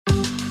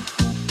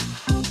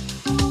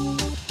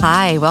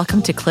Hi,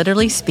 welcome to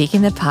Clitorally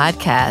Speaking, the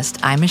podcast.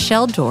 I'm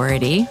Michelle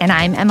Doherty. And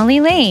I'm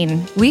Emily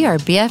Lane. We are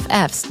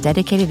BFFs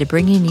dedicated to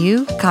bringing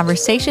you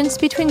conversations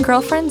between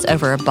girlfriends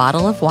over a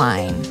bottle of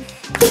wine.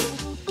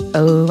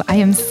 Oh, I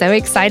am so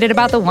excited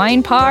about the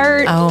wine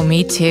part. Oh,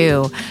 me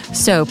too.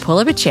 So pull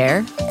up a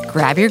chair,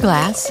 grab your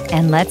glass,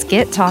 and let's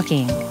get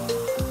talking.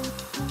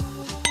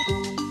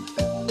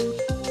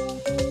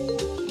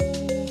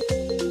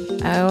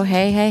 Oh,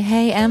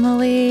 hey,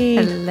 Emily.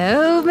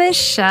 Hello,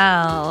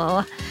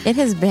 Michelle. It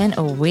has been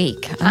a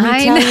week. Let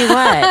me tell you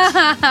what.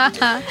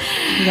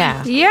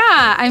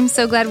 Yeah, I'm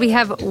so glad we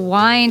have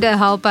wine to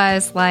help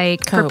us Cope.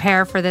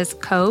 prepare for this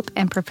cope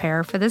and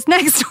prepare for this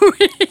next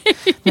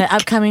week. The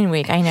upcoming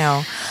week, I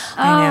know.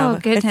 Oh,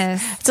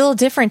 goodness. It's a little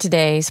different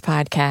today's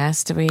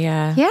podcast. We,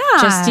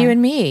 just you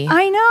and me.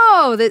 I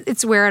know.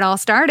 It's where it all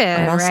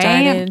started,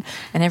 started,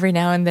 and every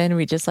now and then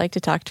we just like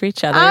to talk to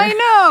each other. I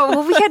know.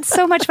 Well, we had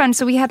so much fun.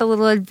 So we had a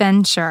little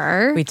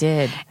adventure. We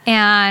did.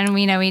 And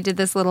we did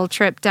this little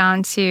trip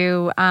down to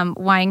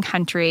wine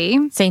country.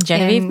 St.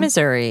 Genevieve,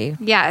 Missouri.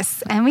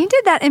 Yes. And we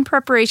did that in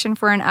preparation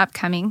for an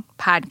upcoming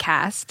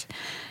podcast.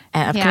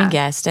 An upcoming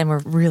guest, and we're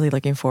really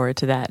looking forward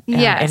to that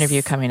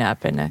interview coming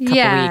up in a couple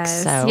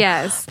weeks. So.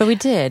 Yes. But we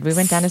did. We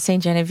went down to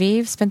St.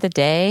 Genevieve, spent the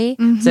day.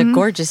 It was a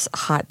gorgeous,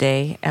 hot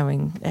day. I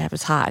mean, it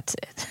was hot.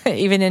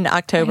 Even in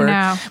October.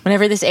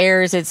 Whenever this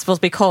airs, it's supposed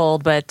to be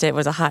cold, but it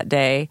was a hot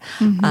day.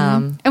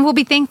 And we'll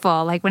be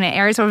thankful. Like when it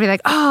airs, we'll be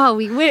like, oh,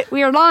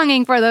 we are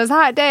longing for those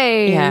hot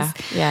days.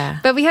 Yeah.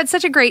 But we had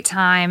such a great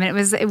time. And it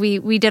was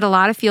we did a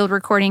lot of field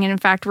recording. And in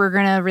fact, we're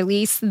going to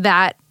release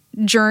that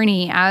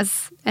journey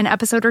as an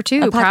episode or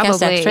two, a podcast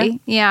probably. Extra.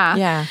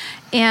 Yeah.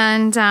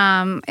 And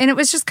it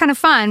was just kind of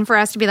fun for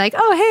us to be like,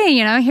 oh,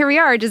 hey, here we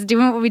are just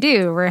doing what we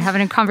do. We're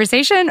having a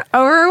conversation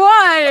over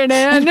wine.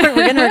 And we're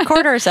going to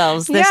record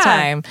ourselves this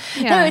time.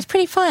 Yeah. No, it's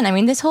pretty fun. I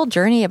mean, this whole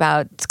journey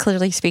about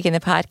Clearly Speaking, the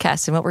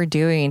podcast and what we're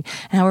doing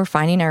and how we're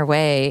finding our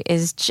way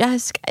is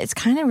just, it's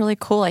kind of really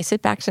cool. I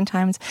sit back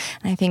sometimes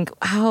and I think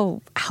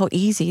how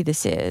easy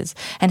this is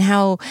and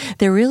how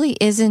there really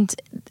isn't,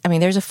 I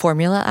mean, there's a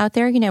formula out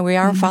there. We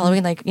are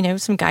following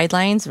some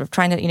guidelines. We're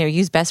trying to,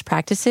 use best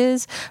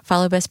practices,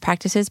 follow best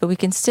practices, but we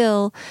can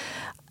still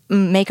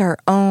make our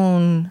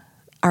own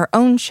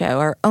show,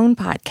 our own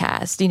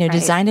podcast,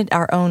 design it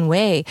our own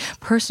way,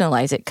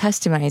 personalize it,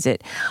 customize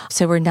it.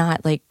 So we're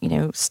not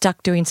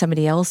stuck doing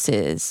somebody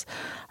else's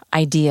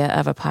idea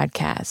of a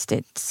podcast.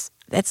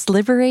 It's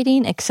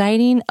liberating,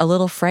 exciting, a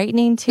little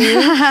frightening too,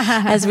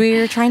 as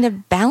we're trying to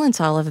balance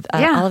all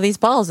of these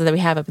balls that we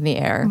have up in the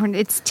air.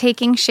 It's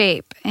taking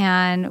shape,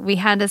 and we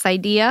had this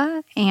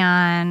idea,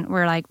 and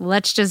we're like,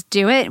 let's just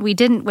do it. We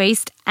didn't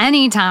waste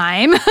any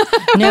time.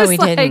 No, we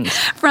didn't.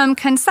 From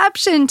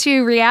conception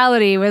to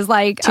reality was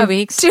 2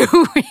 weeks.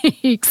 2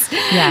 weeks.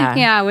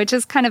 Yeah, which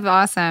is kind of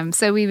awesome.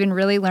 So we've been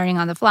really learning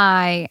on the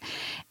fly,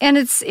 and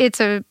it's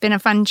been a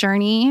fun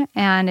journey,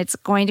 and it's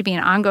going to be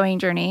an ongoing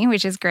journey,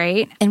 which is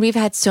great. And we've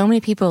had so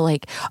many people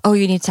like, oh,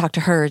 you need to talk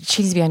to her.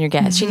 She needs to be on your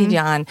guest. She needs to be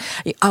on.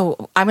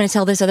 Oh, I'm going to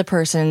tell this other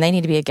person they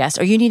need to be a guest,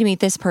 or you need to meet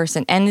this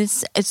person. And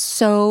it's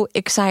so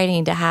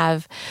exciting to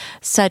have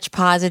such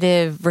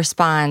positive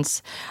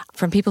response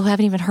from people who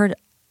haven't even heard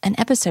an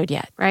episode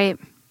yet. Right.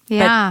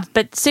 Yeah.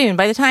 But soon,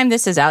 by the time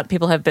this is out,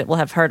 people will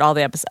have heard all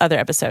the other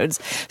episodes.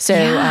 So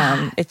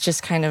it's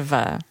just kind of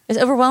it's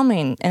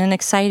overwhelming in an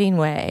exciting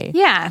way.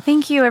 Yeah.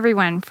 Thank you,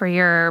 everyone, for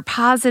your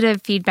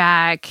positive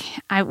feedback.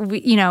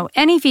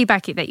 Any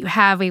feedback that you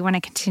have, we want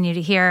to continue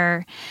to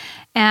hear.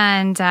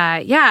 And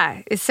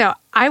so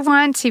I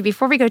want to,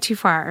 before we go too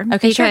far,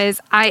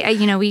 because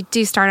we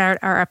do start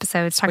our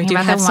episodes talking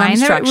about the wine.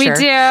 We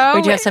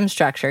do have some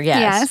structure,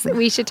 yes. Yes,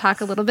 we should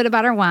talk a little bit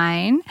about our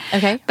wine.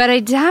 Okay. But I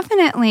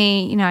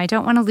definitely, I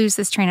don't want to lose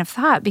this train of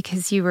thought,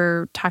 because you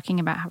were talking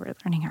about how we're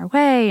learning our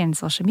way and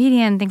social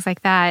media and things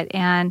like that.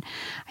 And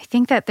I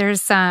think that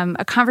there's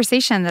a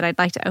conversation that I'd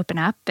like to open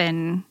up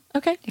and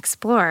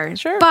explore.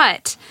 Sure.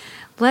 But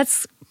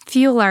let's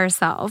fuel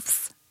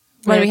ourselves.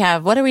 What do we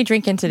have? What are we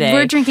drinking today?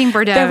 We're drinking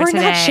Bordeaux today. We're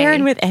not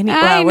sharing with any.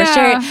 Well, we're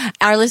sharing.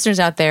 Our listeners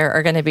out there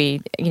are going to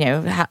be,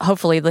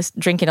 hopefully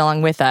drinking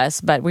along with us.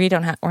 But we're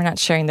not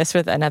sharing this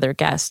with another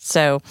guest.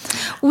 So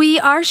we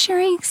are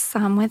sharing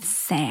some with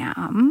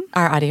Sam,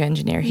 our audio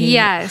engineer.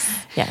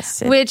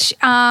 Yes. Which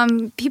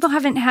people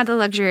haven't had the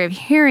luxury of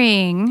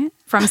hearing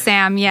from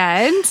Sam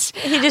yet.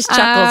 He just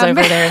chuckles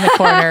over there in the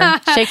corner,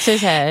 shakes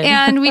his head.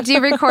 And we do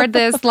record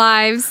this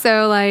live,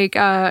 so on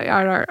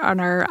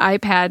our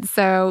iPad.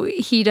 So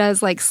he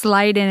does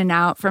slide in and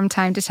out from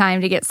time to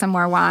time to get some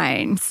more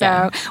wine.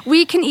 So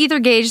we can either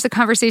gauge the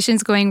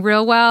conversation's going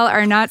real well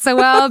or not so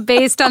well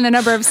based on the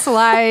number of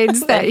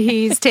slides that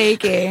he's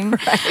taking.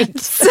 Right.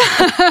 So.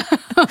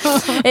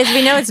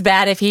 We know it's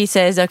bad if he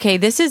says, "Okay,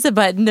 this is the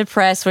button to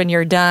press when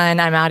you're done.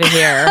 I'm out of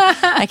here.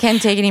 I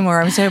can't take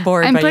anymore. I'm so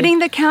bored." I'm putting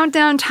the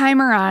countdown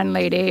timer on,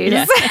 ladies.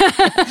 Yeah.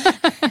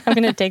 I'm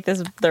going to take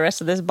the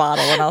rest of this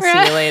bottle, and I'll see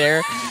you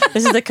later.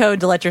 This is the code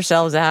to let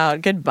yourselves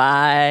out.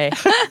 Goodbye.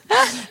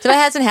 So that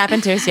hasn't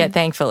happened to us yet,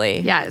 thankfully.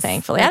 Yes.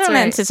 Thankfully. I don't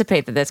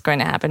anticipate that that's going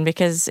to happen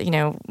because,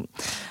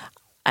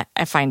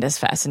 I find us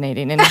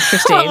fascinating and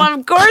interesting. Well,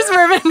 of course,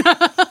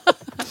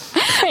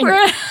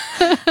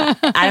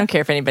 I don't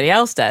care if anybody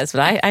else does,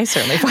 but I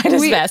certainly find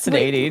us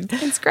fascinating.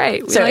 It's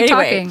great. We so like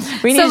anyway,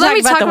 talking. we need so to let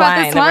me talk about the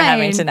wine this that we're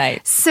having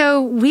tonight.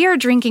 So we are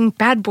drinking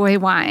Bad Boy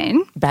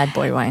wine. Bad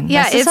Boy wine.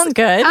 Yeah, it sounds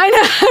good. I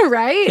know,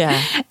 right?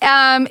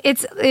 Yeah.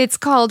 It's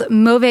called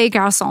Mauvais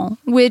Garçon,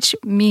 which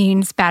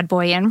means bad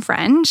boy in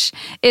French.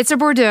 It's a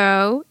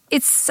Bordeaux.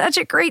 It's such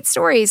a great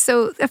story.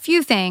 So a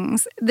few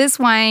things. This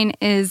wine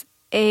is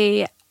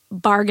a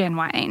bargain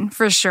wine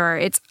for sure.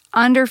 It's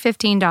under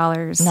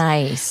 $15.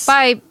 Nice.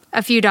 By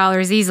a few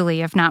dollars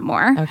easily, if not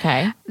more.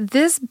 Okay.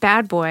 This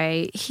bad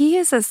boy, he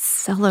is a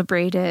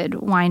celebrated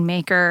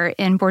winemaker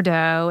in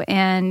Bordeaux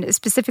and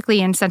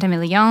specifically in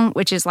Saint-Emilion,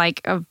 which is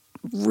like a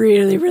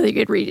really, really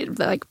good region,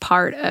 like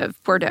part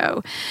of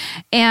Bordeaux.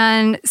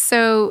 And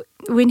so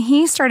when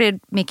he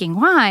started making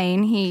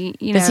wine,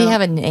 Does he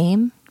have a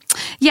name?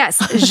 Yes,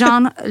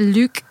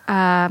 Jean-Luc.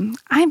 I'm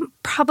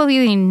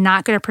probably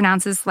not going to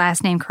pronounce his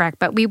last name correct,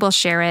 but we will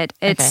share it.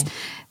 It's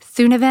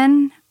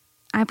Thunevin,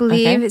 I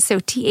believe. Okay. So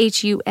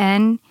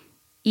Thunevin,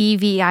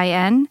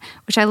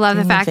 which I love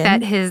the fact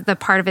that the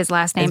part of his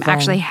last name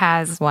actually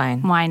has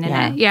wine in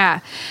it.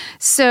 Yeah.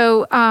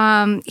 So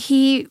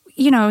he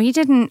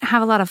didn't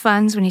have a lot of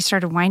funds when he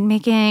started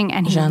winemaking,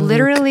 and he Jean-Luc.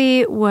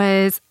 literally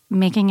was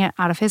making it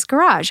out of his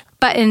garage,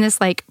 but in this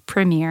like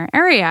premier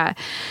area.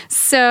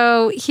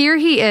 So here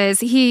he is.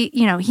 He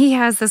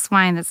has this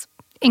wine that's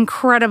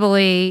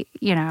incredibly,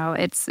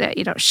 it's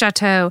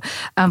Chateau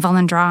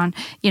Valandron,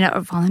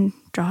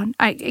 Valandron.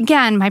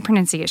 Again, my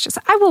pronunciation.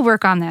 I will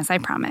work on this, I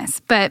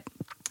promise. But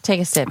take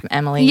a sip,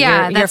 Emily.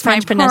 Yeah, your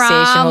French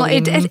pronunciation will be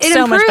it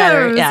so much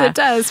better. Yeah. It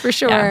does, for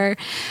sure. Yeah.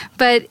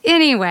 But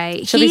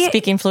anyway. She'll be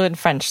speaking fluent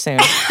French soon.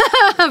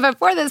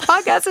 Before this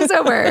podcast is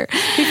over.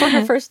 Before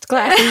her first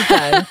class is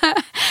done.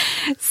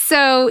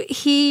 So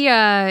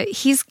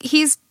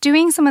he's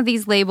doing some of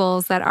these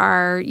labels that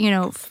are,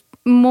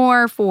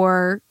 more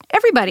for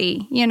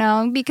everybody,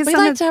 because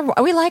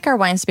we like our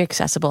wines to be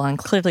accessible, and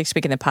clearly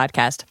speaking the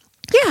podcast.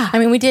 Yeah. I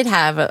mean, we did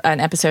have an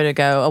episode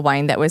ago a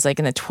wine that was like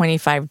in the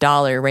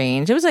 $25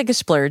 range. It was like a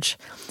splurge.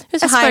 It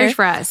was a splurge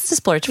for us. It's a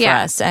splurge for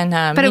us. And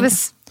but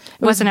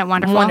wasn't it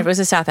wonderful? It was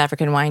a South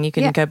African wine. You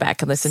can go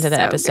back and listen to that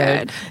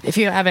episode good. if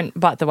you haven't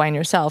bought the wine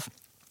yourself.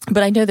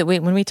 But I know that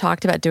when we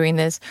talked about doing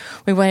this,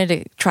 we wanted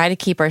to try to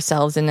keep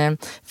ourselves in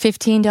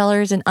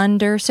 $15 and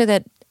under so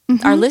that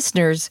our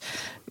listeners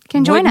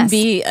can join wouldn't us.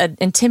 Be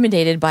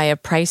intimidated by a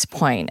price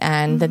point,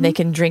 and then they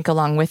can drink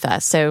along with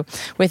us. So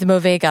with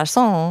Mauvais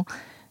Garçon,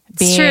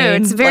 it's true.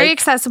 It's very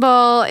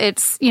accessible.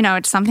 It's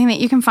it's something that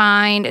you can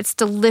find. It's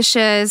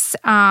delicious.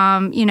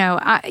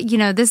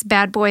 This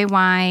bad boy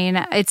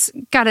wine. It's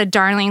got a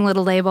darling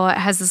little label. It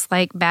has this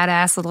like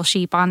badass little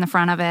sheep on the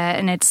front of it,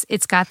 and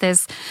it's got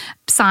this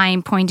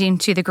sign pointing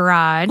to the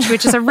garage,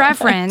 which is a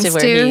reference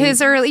to his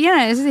early,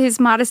 his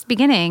modest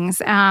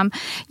beginnings.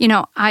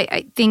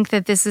 I think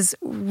that this is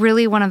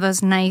really one of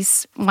those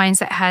nice wines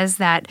that has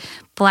that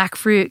black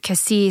fruit,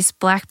 cassis,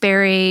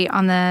 blackberry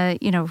on the,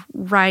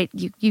 right.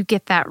 You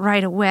get that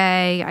right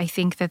away. I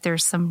think that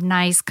there's some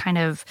nice kind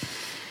of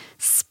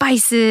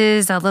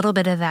spices, a little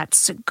bit of that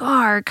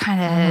cigar kind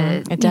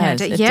of. It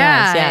does. It does.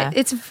 Yeah.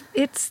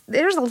 It's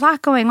there's a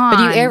lot going on.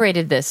 But you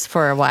aerated this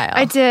for a while.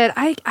 I did.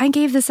 I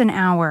gave this an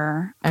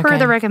hour per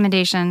the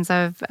recommendations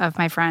of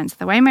my friends.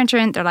 The wine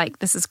merchant, they're like,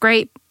 this is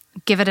great.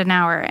 Give it an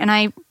hour. And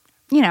I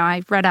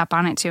read up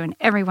on it too, and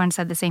everyone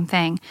said the same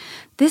thing.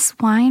 This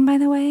wine, by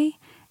the way,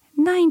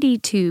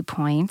 92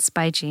 points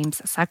by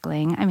James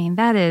Suckling. I mean,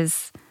 that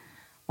is...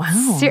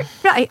 Wow.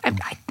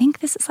 I think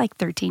this is like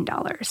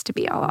 $13 to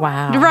be all out.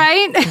 Wow.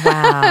 Right?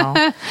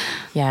 Wow.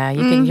 Yeah,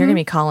 you're going to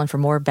be calling for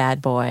more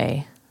bad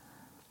boy.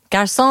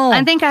 Garçon.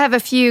 I think I have a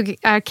few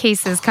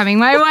cases coming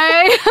my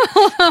way.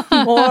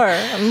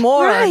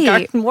 more.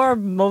 Right. More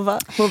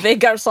mauvais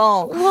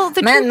garçon. Well,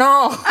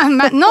 Maintenant.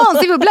 Maintenant,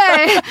 s'il vous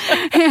plaît.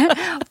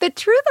 The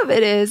truth of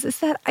it is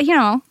that,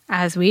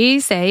 as we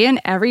say in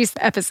every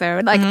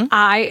episode,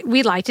 like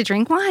we like to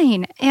drink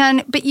wine.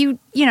 But you're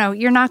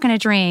not going to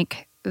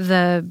drink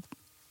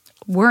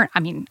we're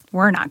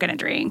not going to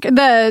drink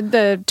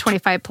the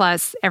 25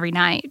 plus every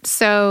night.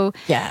 So,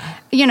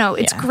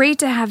 it's great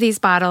to have these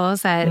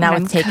bottles that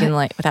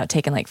without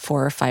taking like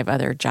 4 or 5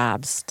 other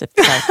jobs to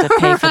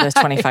pay for those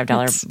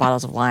 $25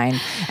 bottles of wine.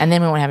 And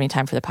then we won't have any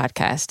time for the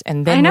podcast.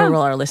 And then where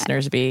will our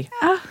listeners be?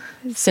 Oh,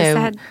 it's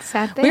a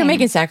sad thing. We're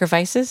making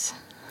sacrifices.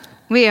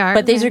 We are.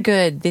 But these are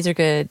good. These are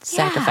good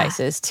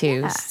sacrifices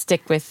to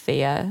stick with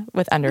the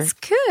with under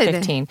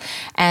 15.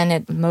 And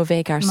at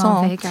Mauvais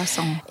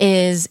Garçon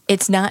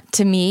it's not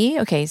to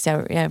me. Okay,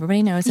 so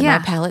everybody knows that my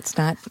palate's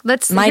not.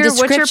 My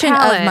description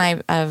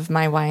of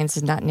my wines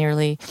is not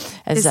nearly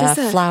as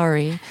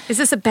flowery. Is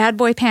this a bad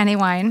boy panty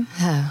wine?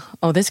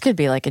 Oh, this could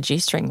be like a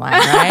G-string wine,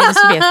 right? This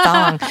could be a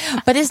thong.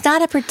 But it's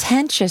not a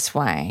pretentious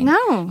wine.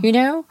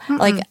 No.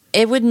 Like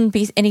it wouldn't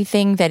be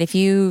anything that if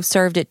you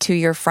served it to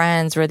your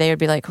friends where they would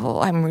be like, oh,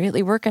 I'm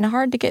really working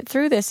hard to get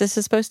through this. This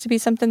is supposed to be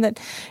something that,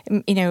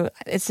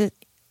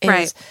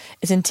 Right.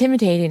 is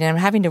intimidating, and I'm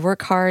having to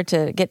work hard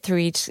to get through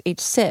each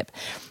sip.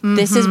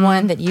 This is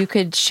one that you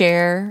could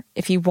share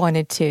if you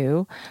wanted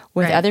to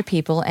with Right. other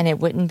people, and it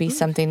wouldn't be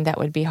something that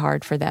would be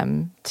hard for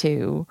them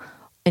to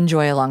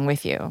enjoy along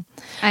with you.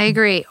 I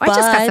agree. I just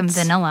got some But-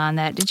 vanilla on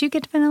that. Did you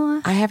get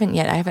vanilla? I haven't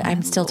yet.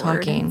 I'm still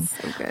Lord, talking.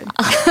 it's so good.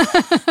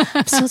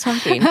 I'm still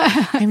talking.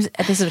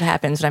 This is what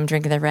happens when I'm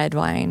drinking the red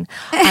wine.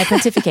 I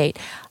pontificate.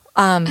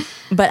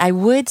 But I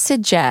would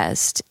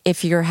suggest,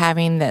 if you're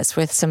having this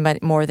with somebody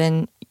more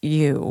than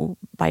you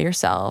by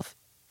yourself,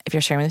 if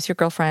you're sharing with your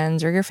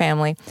girlfriends or your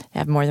family,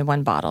 have more than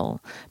one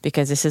bottle,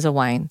 because this is a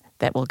wine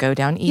that will go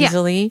down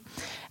easily,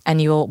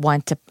 and you will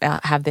want to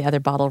have the other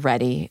bottle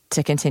ready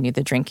to continue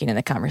the drinking and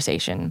the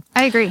conversation.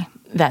 I agree.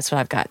 That's what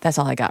I've got. That's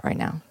all I got right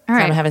now. All So right.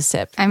 I'm gonna have a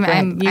sip. Go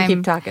ahead. You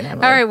keep talking,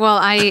 Emily. All right. Well,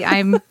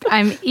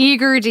 I'm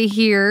eager to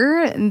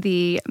hear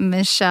the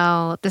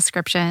Michelle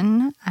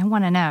description. I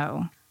want to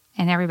know,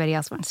 and everybody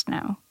else wants to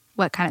know,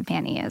 what kind of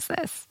panty is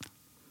this?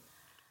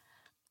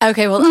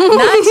 Okay, well,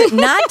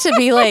 not to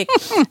be like,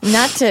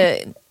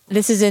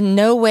 this is in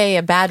no way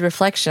a bad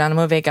reflection on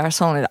Mauvais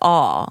Garçon at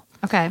all.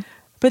 Okay.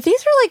 But these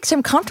are like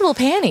some comfortable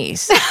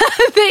panties.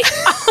 These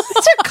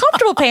are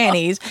comfortable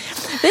panties.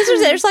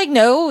 There's like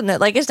no,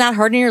 like it's not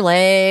hurting your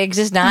legs.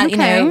 It's not,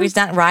 Okay. it's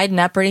not riding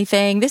up or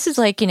anything. This is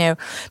like,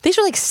 these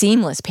are like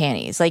seamless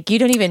panties. Like you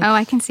don't even, Oh,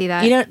 I can see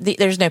that.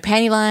 there's no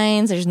panty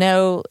lines.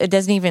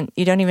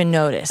 You don't even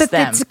notice But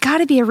them. it's got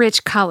to be a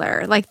rich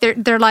color. Like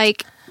they're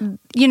like, Oh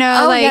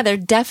like, yeah, they're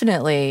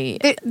definitely.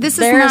 This is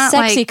they're not a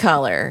sexy like-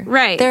 color,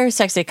 Right. They're a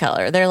sexy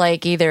color. They're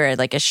like either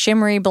like a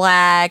shimmery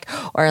black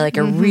or like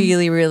a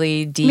really,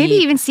 really deep. maybe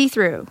even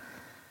see-through.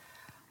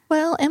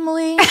 Well,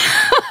 Emily,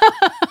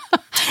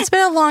 it's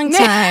been a long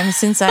time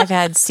since I've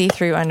had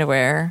see-through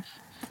underwear,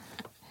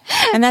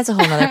 and that's a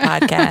whole nother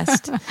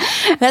podcast.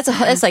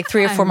 That's like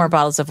 3 or 4 more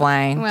bottles of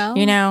wine. Well.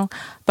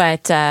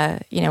 But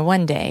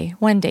one day,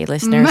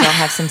 listeners, I'll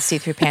have some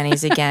see-through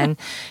panties again.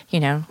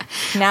 Now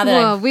that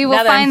Well, we will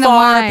now that find I'm the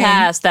far wine.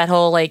 past that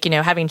whole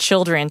having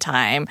children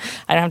time,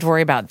 I don't have to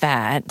worry about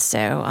that.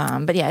 So,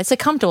 but yeah, it's a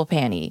comfortable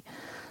panty,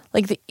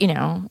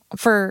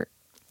 for.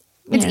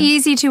 It's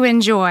easy to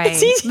enjoy.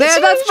 It's easy to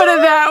Let's put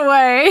it that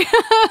way.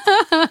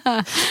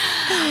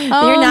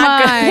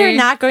 You're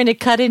not going to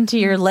cut into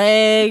your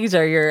legs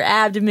or your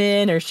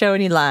abdomen or show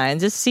any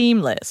lines. It's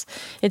seamless.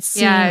 It's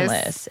Yes.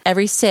 seamless.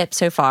 Every sip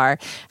so far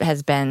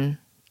has been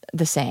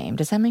the same.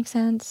 Does that make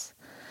sense?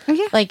 Oh,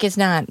 yeah. Like it's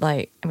not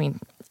like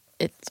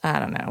it's I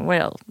don't know.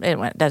 Well,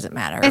 it doesn't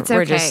matter. It's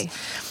We're okay.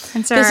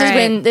 It's all this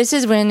right.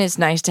 is when it's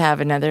nice to have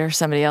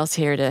somebody else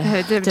here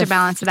to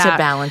balance it out. To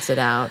balance it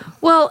out.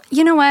 Well,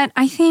 you know what?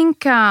 I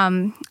think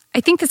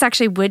this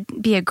actually would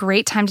be a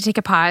great time to take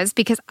a pause,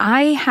 because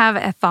I have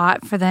a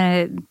thought for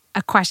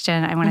a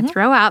question I want to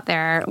throw out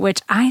there,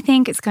 which I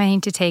think is going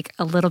to take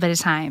a little bit of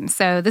time.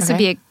 So this would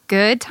be a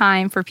good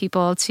time for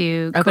people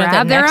to Open up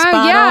grab that their next own,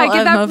 bottle get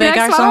of that Mauvais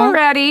next Garçon. bottle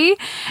ready,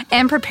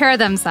 and prepare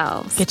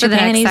themselves Get for your the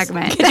panties. next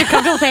segment. Get your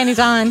comfortable panties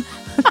on,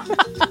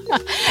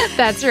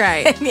 That's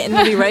right. and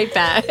we'll be right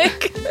back.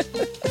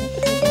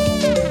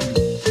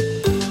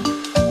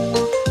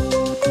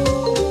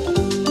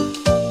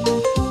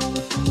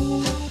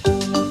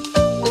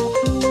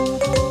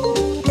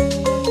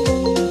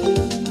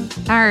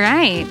 All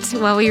right.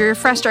 Well, we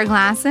refreshed our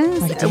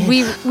glasses.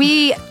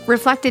 We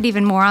reflected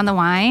even more on the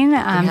wine,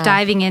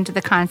 diving into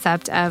the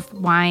concept of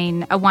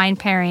a wine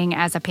pairing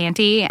as a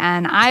panty.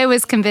 And I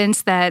was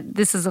convinced that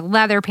this is a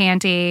leather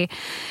panty.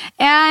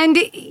 And,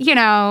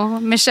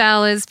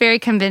 Michelle is very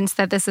convinced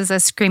that this is a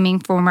screaming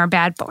former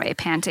bad boy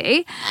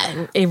panty.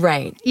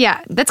 Right.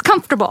 Yeah, that's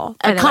comfortable.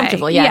 by the way.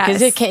 Comfortable, yeah,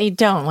 because Yes. you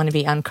don't want to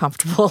be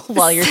uncomfortable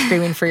while you're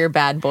screaming for your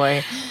bad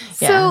boy.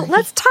 So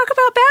let's talk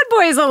about bad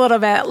boys a little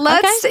bit.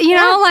 Let's,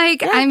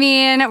 I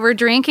mean, we're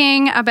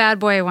drinking a bad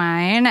boy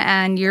wine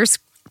and you're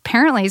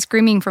apparently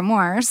screaming for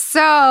more.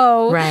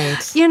 So, Right.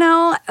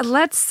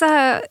 let's,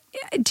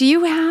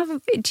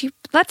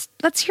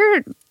 let's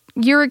hear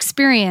your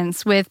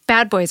experience with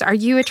bad boys. Are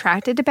you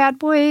attracted to bad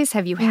boys?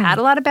 Have you had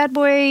a lot of bad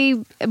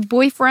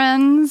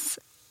boyfriends?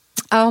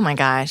 Oh my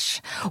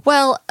gosh.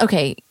 Well,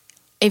 okay.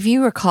 If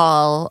you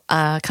recall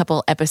a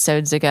couple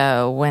episodes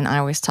ago when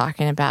I was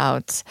talking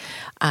about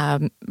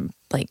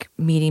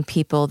meeting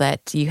people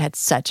that you had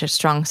such a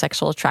strong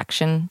sexual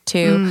attraction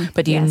to,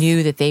 but you yes.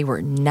 knew that they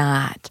were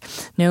not.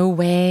 No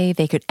way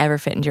they could ever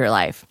fit into your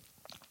life.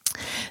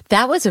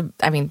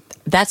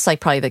 That's like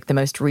probably like the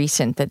most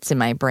recent that's in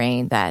my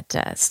brain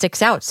that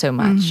sticks out so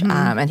much.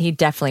 And he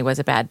definitely was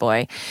a bad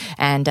boy.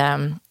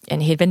 And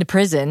he'd been to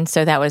prison,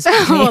 so that was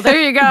Well, there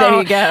you go. There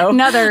you go.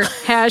 Another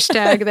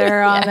hashtag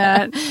there on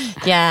that.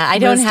 Yeah, I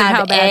don't Listed how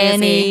have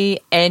bad is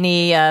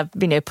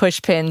any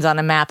push pins on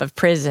a map of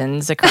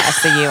prisons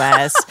across the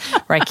U.S.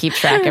 where I keep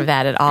track of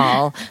that at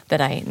all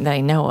that I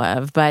know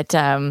of. But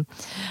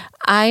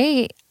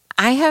I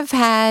have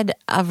had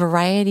a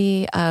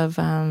variety of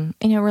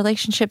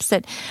relationships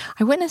that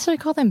I wouldn't necessarily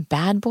call them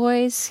bad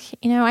boys.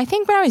 I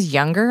think when I was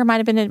younger, I might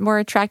have been more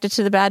attracted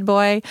to the bad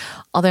boy,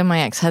 although my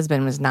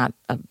ex-husband was not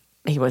a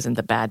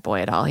the bad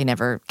boy at all. He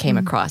never came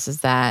across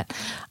as that.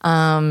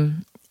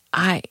 I've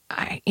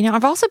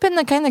also been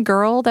the kind of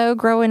girl though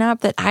growing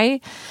up that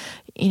I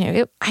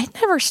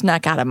never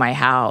snuck out of my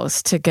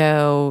house to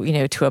go,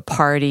 to a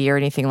party or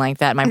anything like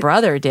that. My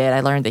brother did.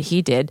 I learned that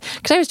he did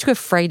because I was too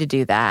afraid to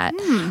do that.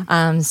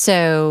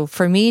 So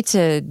for me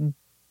to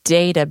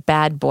date a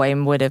bad boy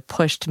would have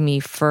pushed me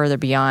further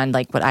beyond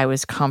like what I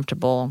was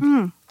comfortable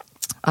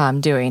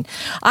doing.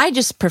 I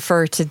just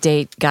prefer to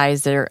date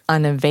guys that are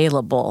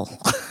unavailable.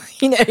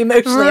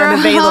 Emotionally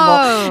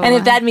unavailable. And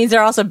if that means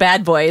they're also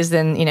bad boys,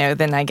 then,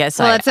 then I guess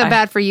that's a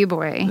bad for you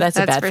boy. That's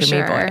a bad for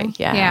me boy.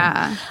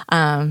 Yeah.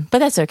 But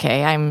that's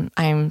okay. I'm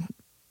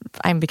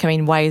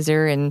becoming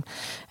wiser and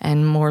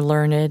more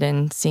learned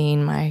and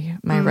seeing my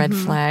red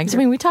flags. I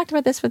mean, we talked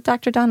about this with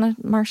Dr. Donna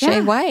Marche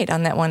White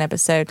on that one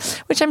episode,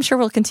 which I'm sure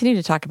we'll continue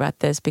to talk about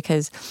this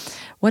because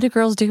what do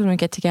girls do when we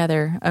get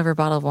together over a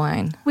bottle of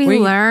wine? We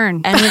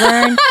learn. And we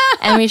learn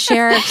and we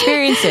share our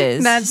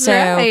experiences. That's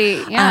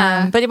right.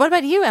 Yeah. But what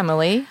about you,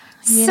 Emily?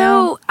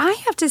 So I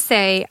have to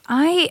say,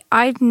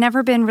 I've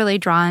never been really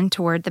drawn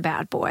toward the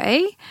bad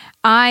boy.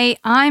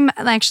 I'm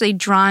actually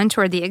drawn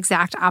toward the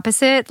exact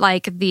opposite,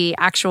 like the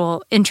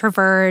actual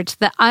introvert,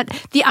 the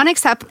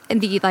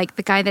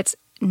guy that's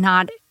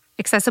not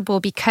accessible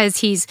because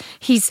he's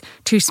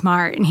too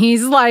smart and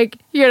he's like,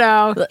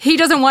 he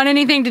doesn't want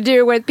anything to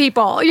do with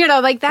people.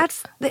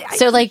 That's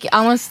so like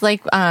almost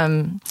like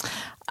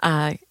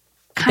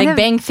Big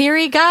Bang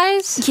Theory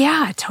guys?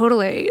 Yeah,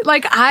 totally.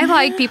 Like, I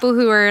like people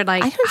who are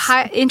like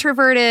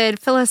introverted,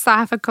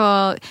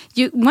 philosophical.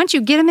 Once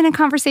you get them in a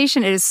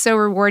conversation, it is so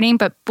rewarding.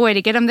 But boy,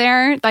 to get them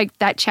there, like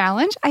that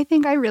challenge, I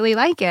think I really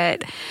like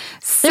it.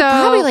 They're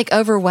probably like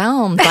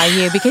overwhelmed by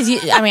you because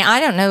I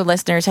don't know,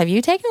 listeners, have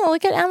you taken a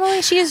look at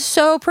Emily? She is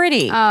so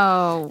pretty.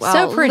 Oh, well,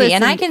 so pretty. listen,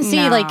 and I can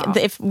see like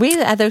if we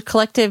had those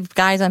collective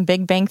guys on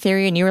Big Bang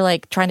Theory and you were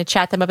like trying to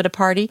chat them up at a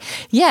party,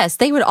 yes,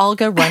 they would all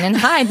go run and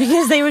hide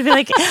because they would be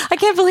like, I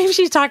can't believe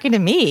she's talking to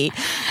me.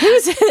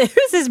 Who's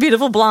this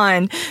beautiful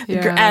blonde,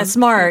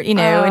 smart,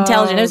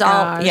 intelligent? It was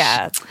all,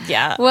 yeah.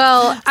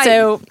 Well,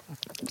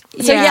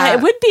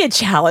 it would be a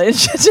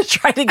challenge to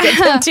try to get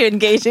them to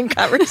engage in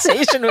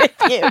conversation with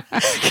you.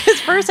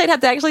 Because first I'd have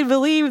to actually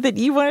believe that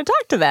you want to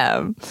talk to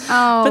them.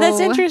 Oh, but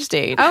that's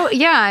interesting. Oh,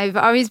 yeah. I've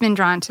always been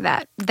drawn to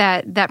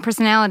that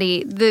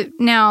personality.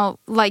 Now,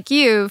 like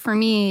you, for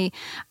me,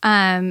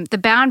 the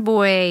bad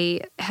boy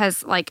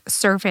has like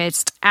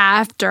surfaced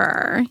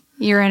after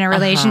you're in a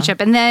relationship,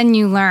 and then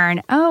you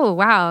learn, oh,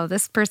 wow,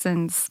 this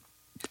person's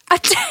a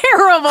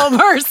terrible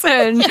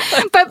person.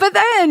 but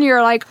then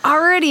you're like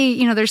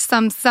already, there's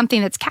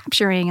something that's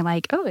capturing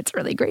like, oh, it's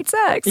really great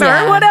sex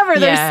or whatever.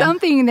 There's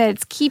something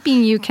that's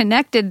keeping you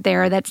connected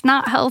there that's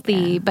not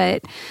healthy,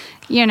 but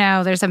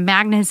there's a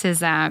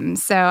magnetism.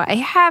 So I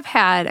have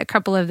had a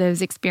couple of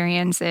those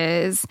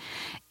experiences,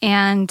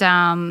 and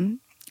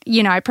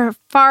I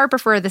far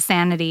prefer the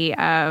sanity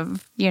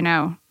of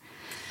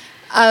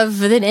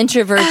of an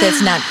introvert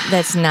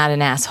that's not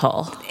an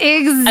asshole.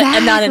 Exactly.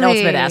 And not an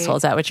ultimate asshole.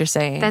 Is that what you're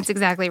saying? That's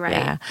exactly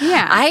right.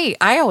 Yeah.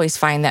 I always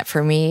find that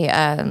for me,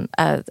 a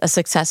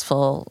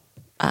successful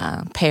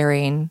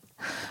pairing,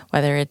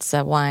 whether it's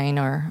wine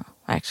or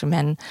actually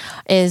men,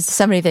 is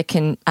somebody that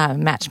can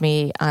match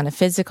me on a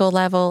physical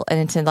level, an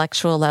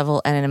intellectual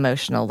level, and an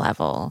emotional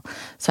level.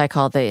 So I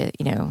call the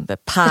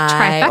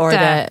pie or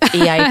the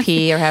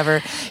EIP or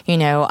however,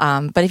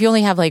 but if you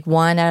only have like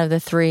one out of the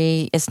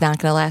three, it's not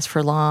going to last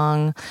for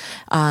long.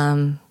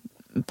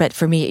 But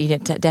for me, you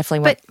definitely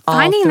want all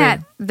finding three.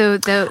 That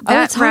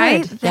it's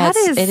right?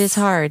 hard. It is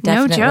hard,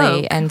 definitely. No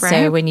joke, and right?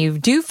 so when you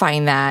do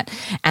find that,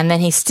 and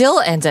then he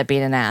still ends up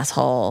being an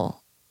asshole,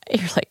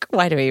 you're like,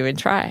 why do we even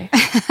try?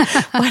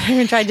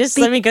 Just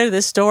let me go to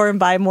the store and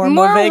buy more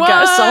Mauvais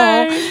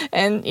Garçon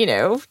and,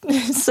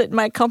 sit in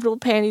my comfortable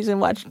panties and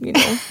watch,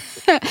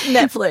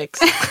 Netflix.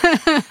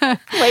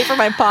 Wait for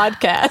my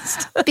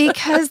podcast.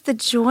 Because the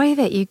joy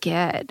that you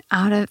get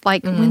out of,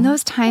 like, when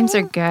those times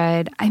are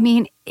good, I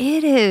mean,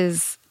 it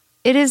is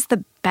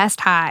the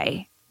best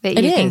high that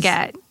you can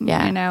get.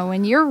 Yeah.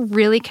 When you're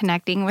really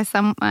connecting with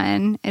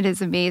someone, it is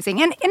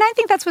amazing. And I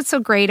think that's what's so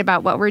great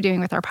about what we're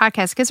doing with our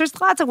podcast, because there's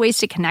lots of ways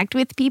to connect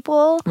with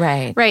people.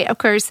 Right. Right. Of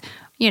course,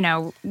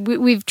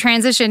 we've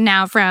transitioned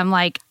now from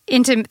like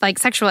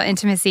sexual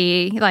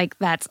intimacy, like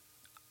that's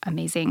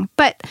amazing.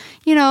 But,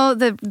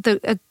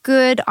 a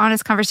good,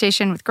 honest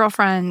conversation with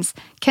girlfriends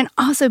can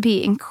also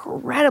be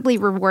incredibly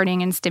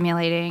rewarding and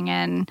stimulating.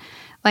 And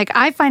like,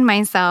 I find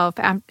myself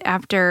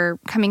after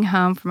coming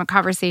home from a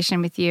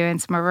conversation with you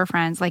and some of our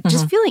friends, like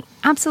just feeling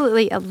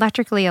absolutely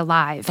electrically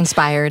alive.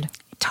 Inspired.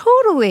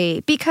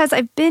 Totally. Because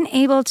I've been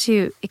able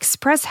to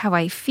express how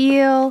I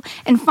feel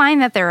and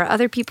find that there are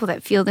other people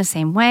that feel the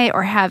same way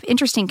or have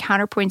interesting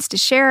counterpoints to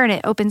share, and it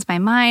opens my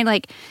mind.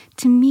 Like,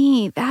 to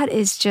me, that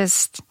is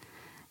just...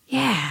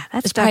 Yeah,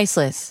 it's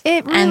priceless.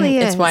 It really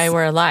is. It's why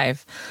we're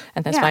alive.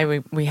 And that's why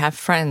we have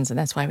friends, and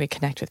that's why we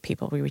connect with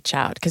people. We reach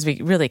out because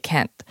we really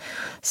can't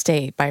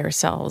stay by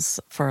ourselves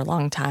for a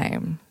long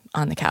time.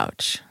 on the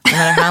couch. No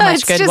matter how much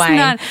It's good just wine.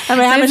 not- no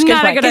matter how it's much good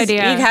not a wine. good 'Cause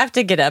idea. You'd have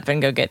to get up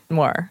and go get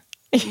more.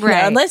 You know,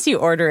 Right. unless you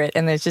order it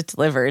and it's just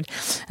delivered.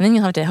 And then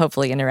you'll have to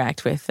hopefully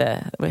interact with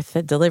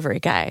the delivery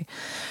guy.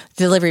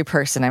 Delivery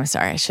person, I'm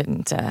sorry. I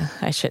shouldn't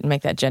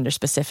make that gender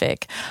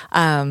specific.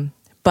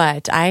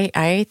 But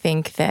I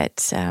think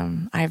that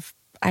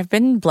I've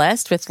been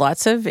blessed with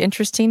lots of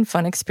interesting,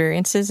 fun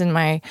experiences in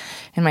my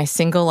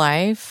single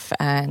life,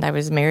 and I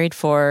was married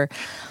for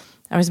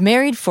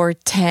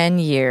 10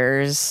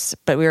 years,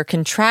 but we were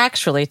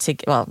contractually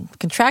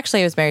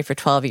I was married for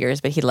 12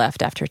 years, but he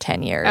left after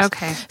 10 years.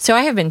 Okay. So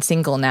I have been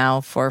single now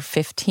for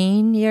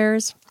 15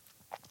 years.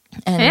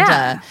 And,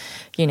 Yeah.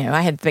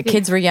 the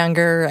kids were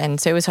younger,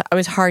 and so it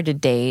was hard to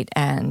date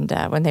and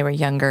when they were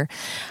younger.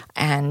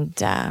 And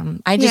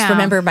I just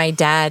remember my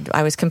dad,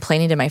 I was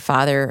complaining to my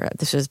father,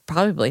 this was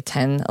probably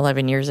 10,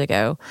 11 years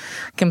ago,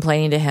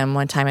 complaining to him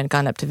one time. I'd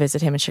gone up to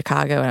visit him in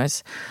Chicago, and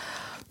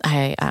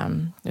I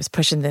was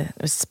pushing it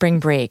was spring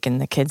break,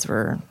 and the kids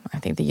were, I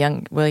think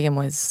William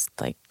was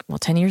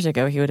 10 years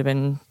ago, he would have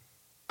been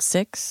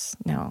 4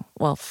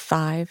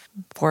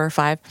 or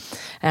 5.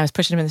 And I was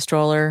pushing him in the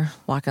stroller,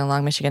 walking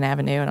along Michigan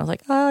Avenue, and I was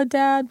like, oh,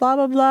 Dad, blah,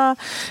 blah, blah.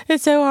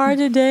 It's so hard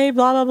today,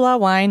 blah, blah, blah.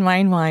 Wine,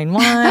 wine, wine,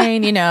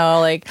 wine,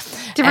 Different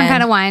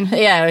kind of wine.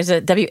 Yeah, it was a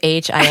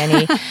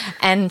WHINE.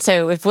 And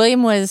so if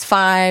William was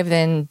 5,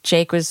 then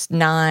Jake was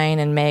 9,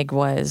 and Meg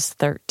was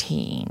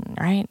 13,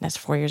 right? That's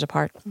 4 years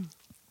apart.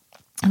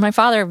 And my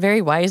father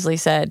very wisely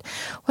said,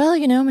 well,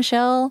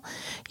 Michelle,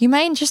 you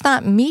might just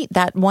not meet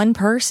that one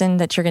person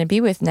that you're going to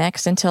be with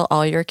next until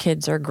all your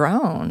kids are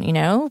grown,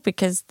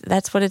 because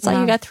that's what it's like.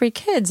 You got 3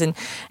 kids. And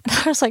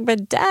I was like,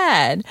 but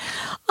Dad,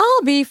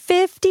 I'll be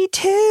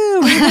 52.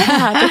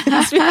 And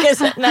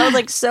I was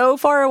like so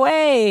far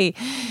away.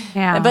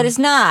 Yeah. But it's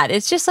not.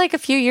 It's just like a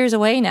few years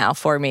away now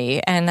for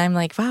me. And I'm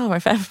like, wow, my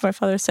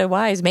father's so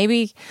wise.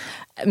 Maybe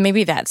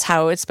that's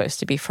how it's supposed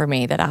to be for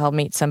me, that I'll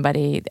meet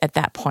somebody at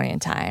that point in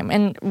time.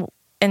 And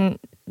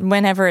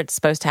whenever it's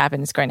supposed to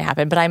happen, it's going to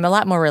happen. But I'm a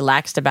lot more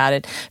relaxed about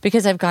it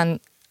because I've had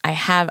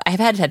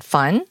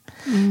fun.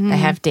 Mm-hmm. I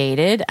have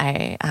dated.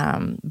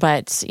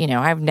 But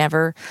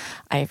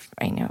I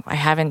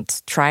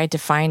haven't tried to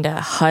find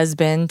a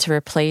husband to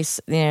replace,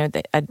 a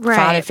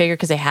father figure,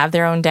 because they have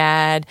their own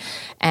dad.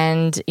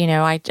 And,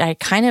 I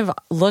kind of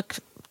look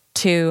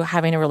to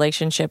having a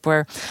relationship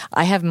where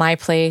I have my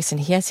place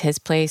and he has his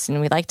place, and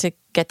we like to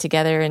get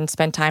together and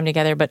spend time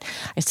together, but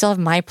I still have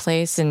my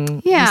place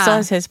and he still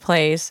has his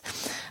place,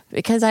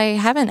 because I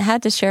haven't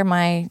had to share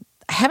my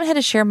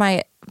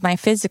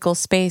physical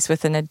space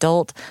with an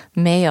adult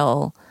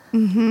male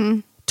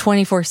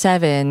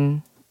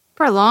 24/7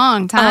 for a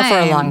long time. For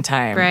a long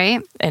time,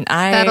 right? And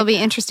that'll be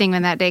interesting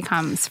when that day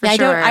comes. For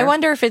sure. I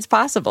wonder if it's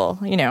possible.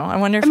 I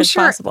wonder if it's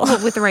possible.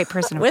 Well, with the right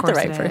person. Of with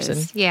course the right person.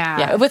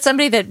 Yeah. With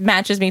somebody that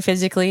matches me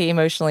physically,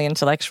 emotionally,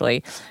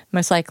 intellectually,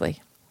 most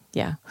likely.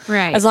 Yeah.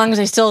 Right. As long as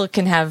I still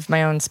can have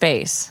my own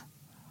space.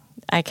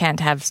 I can't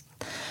have.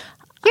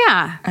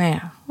 Yeah.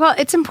 Yeah. Well,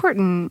 it's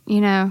important,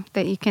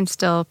 that you can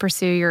still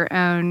pursue your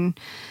own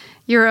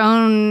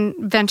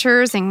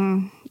ventures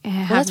and.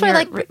 That's what I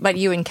like about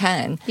you and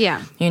Ken.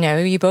 Yeah.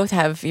 You both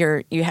have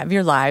your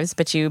lives,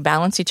 but you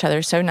balance each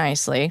other so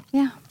nicely.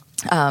 Yeah.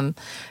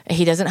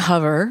 He doesn't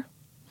hover.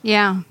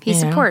 Yeah. He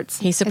supports.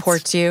 He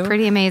supports you.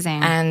 Pretty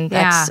amazing. And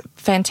that's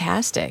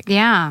fantastic.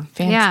 Yeah.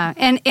 Yeah.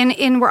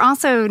 And we're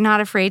also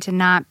not afraid to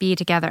not be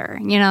together.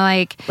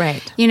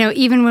 Right.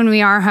 Even when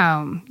we are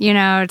home,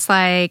 it's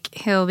like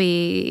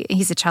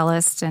he's a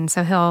cellist, and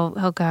so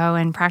he'll go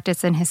and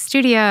practice in his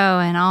studio,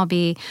 and I'll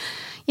be,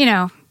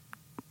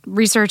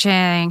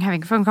 researching,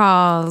 having phone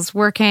calls,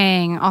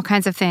 working, all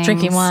kinds of things.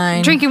 Drinking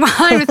wine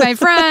with my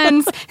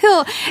friends.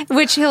 He'll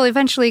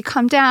eventually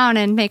come down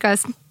and make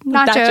us nachos. We'll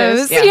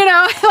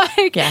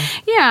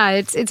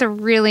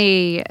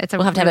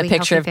have to have a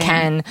picture of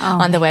Ken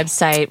on the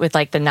website with the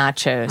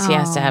nachos. He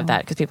has to have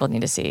that because people need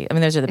to see. I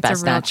mean, those are the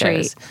best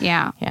nachos. Treat.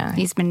 Yeah.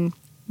 He's been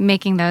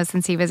making those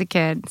since he was a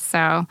kid.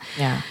 So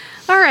yeah.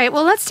 All right.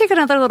 Well, let's take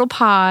another little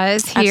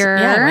pause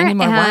here. We need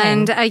more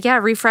and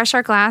wine. Refresh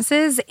our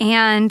glasses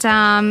let's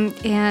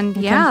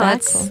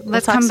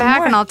come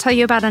back, and I'll tell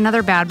you about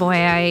another bad boy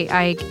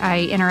I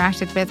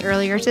interacted with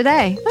earlier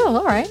today. Oh,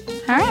 all right.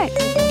 All right.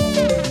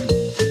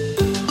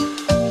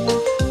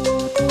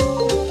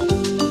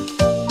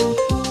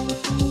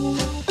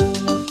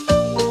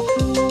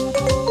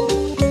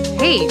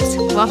 Great.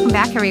 Welcome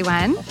back,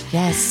 everyone.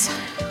 Yes.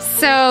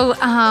 So,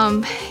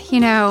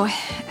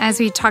 as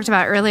we talked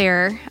about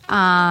earlier,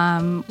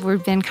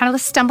 we've been kind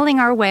of stumbling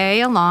our way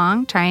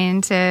along,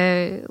 trying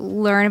to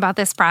learn about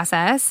this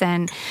process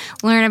and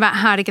learn about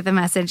how to get the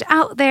message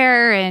out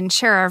there and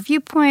share our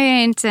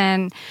viewpoint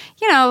and,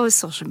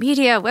 social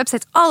media,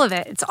 websites, all of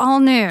it. It's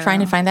all new. Trying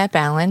to find that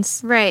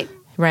balance. Right.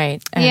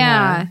 Right. And,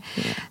 yeah.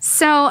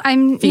 So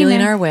I'm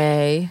feeling our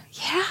way.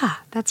 Yeah,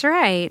 that's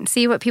right. And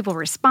see what people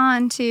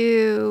respond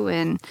to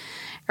and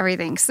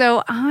everything.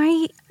 So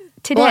I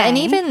today. Well, and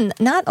even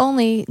not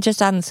only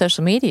just on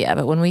social media,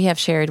 but when we have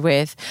shared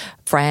with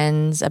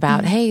friends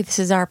about, hey, this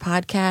is our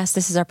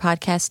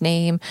podcast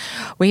name.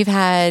 We've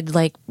had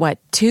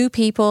 2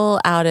 people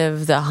out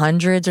of the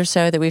hundreds or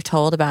so that we've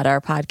told about our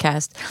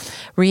podcast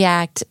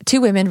react,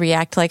 2 women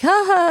react like,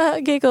 ha ha,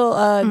 giggle,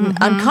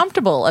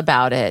 uncomfortable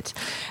about it.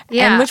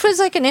 Yeah. And which was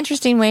an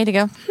interesting way to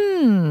go,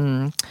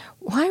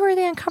 why were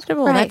they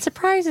uncomfortable? Right. That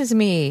surprises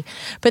me.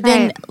 But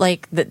then,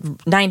 the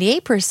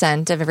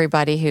 98% of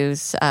everybody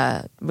who's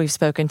we've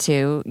spoken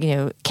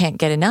to, can't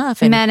get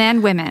enough. And men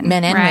and women.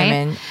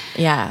 Women.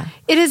 Yeah.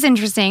 It is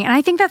interesting. And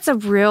I think that's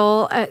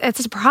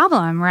it's a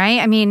problem, right?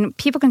 I mean,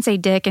 people can say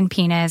dick and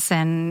penis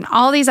and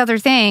all these other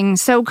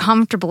things so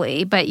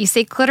comfortably, but you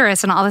say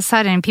clitoris and all of a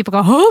sudden people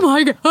go, oh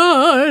my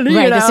God.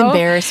 Right. This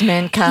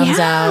embarrassment comes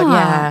out.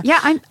 Yeah.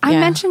 Yeah. I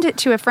mentioned it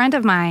to a friend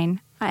of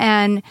mine.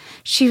 And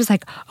she was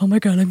like, oh my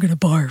God, I'm going to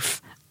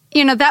barf.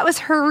 That was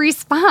her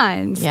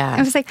response. Yeah. I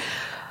was like,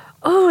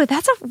 oh,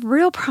 that's a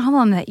real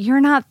problem that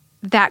you're not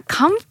that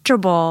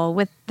comfortable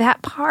with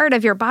that part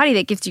of your body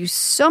that gives you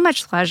so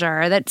much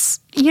pleasure. That's,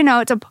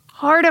 it's a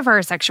part of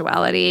our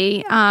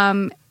sexuality.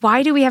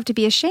 Why do we have to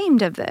be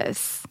ashamed of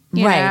this?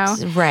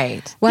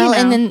 Right. Well,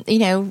 and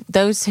then,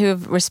 those who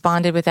have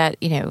responded with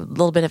that,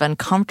 little bit of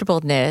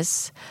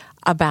uncomfortableness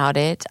about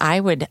it, I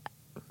would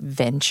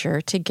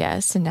venture to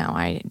guess, and now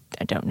I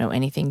don't know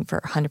anything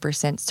for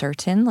 100%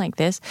 certain like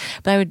this,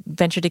 but I would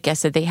venture to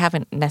guess that they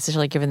haven't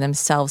necessarily given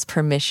themselves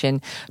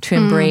permission to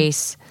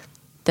embrace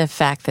the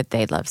fact that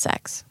they love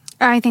sex.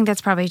 I think that's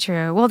probably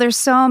true. Well, there's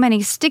so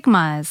many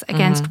stigmas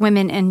against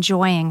women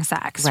enjoying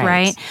sex,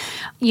 right?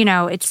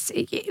 It's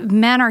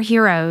men are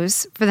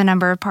heroes for the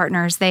number of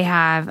partners they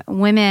have.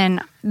 Women,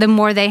 the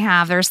more they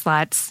have, they're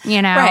sluts,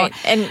 Right.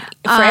 And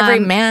for every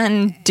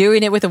man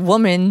doing it with a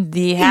woman,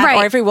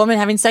 or every woman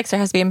having sex, there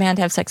has to be a man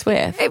to have sex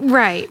with.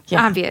 Right.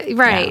 Yeah. Obvious.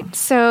 Right. Yeah.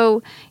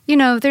 So,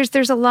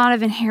 there's a lot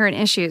of inherent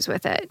issues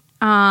with it.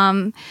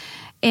 And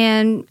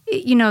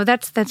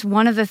that's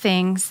one of the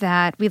things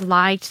that we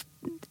liked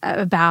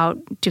about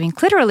doing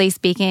Clitorally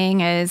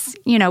Speaking is,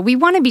 we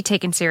want to be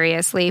taken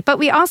seriously, but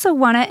we also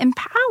want to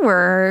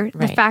empower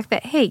the fact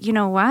that, hey, you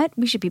know what?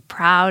 We should be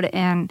proud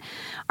in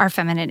our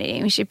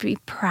femininity. We should be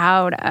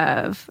proud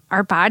of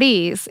our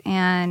bodies,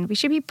 and we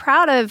should be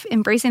proud of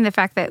embracing the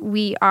fact that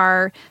we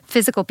are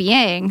physical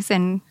beings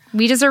and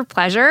we deserve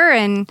pleasure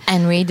and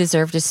we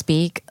deserve to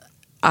speak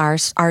our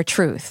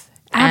truth.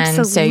 Absolutely.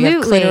 And so you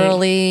have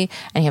clitorally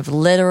and you have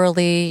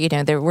literally,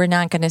 we're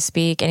not going to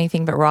speak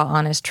anything but raw,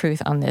 honest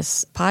truth on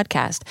this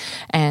podcast.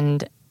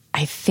 And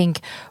I think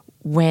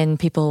when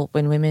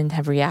women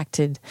have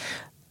reacted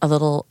a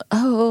little,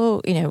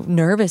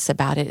 nervous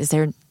about it, is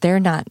they're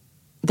not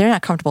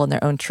comfortable in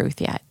their own truth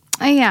yet.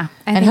 Yeah.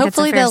 And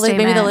hopefully they'll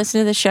listen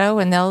to the show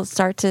and they'll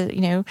start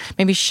to,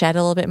 maybe shed a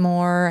little bit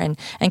more and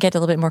get a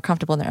little bit more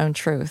comfortable in their own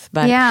truth.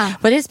 But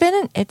it's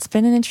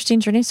been an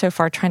interesting journey so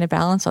far trying to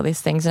balance all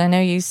these things. And I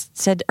know you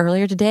said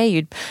earlier today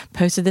you'd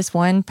posted this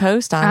one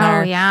post on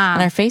our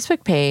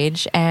Facebook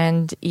page,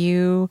 and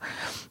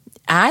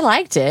I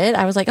liked it.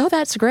 I was like, oh,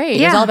 that's great.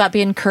 Yeah. It's all about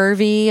being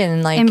curvy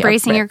and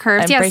embracing your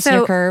curves. Embracing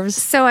your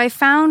curves. So I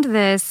found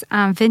this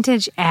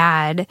vintage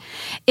ad,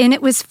 and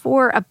it was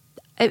for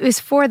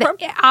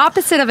the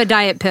opposite of a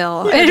diet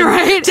pill,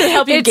 right? To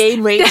help you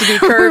gain weight to be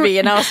curvy.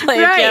 And I was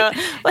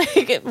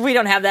like, we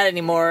don't have that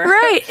anymore.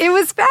 Right. It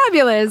was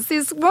fabulous.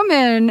 This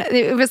woman,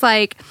 it was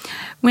like,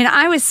 when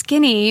I was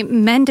skinny,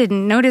 men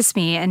didn't notice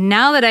me. And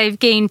now that I've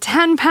gained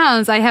 10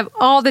 pounds, I have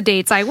all the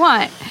dates I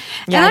want.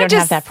 Yeah, and I don't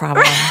have that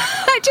problem.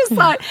 I just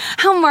thought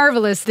how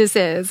marvelous this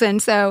is. And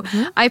so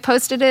I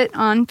posted it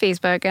on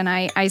Facebook, and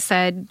I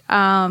said,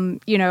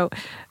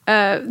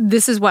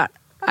 this is what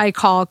I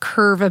call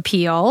curve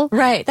appeal.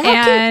 Right.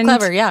 That's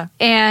clever, yeah.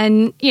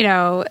 And,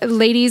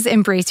 ladies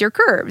embrace your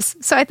curves.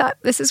 So I thought,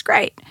 this is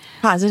great.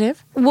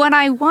 Positive. What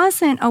I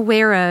wasn't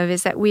aware of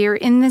is that we're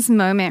in this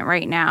moment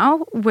right now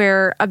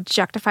where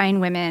objectifying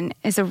women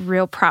is a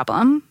real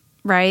problem,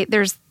 right?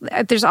 There's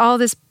all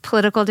this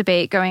political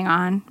debate going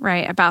on,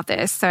 right, about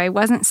this. So I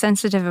wasn't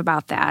sensitive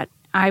about that.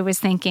 I was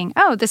thinking,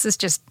 oh, this is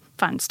just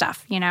fun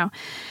stuff,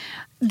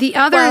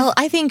 Well,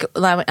 I think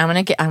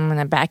I'm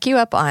gonna back you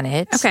up on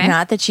it. Okay.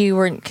 Not that you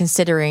weren't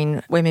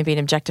considering women being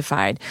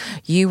objectified.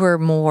 You were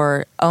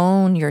more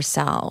own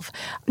yourself.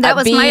 That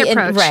was my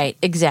approach. Right,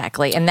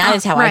 exactly. And that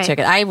is how I took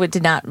it.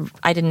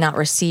 I did not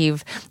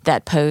receive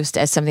that post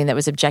as something that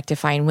was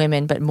objectifying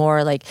women, but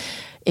more like,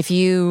 if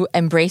you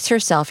embrace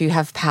yourself, you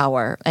have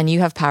power, and you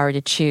have power to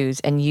choose,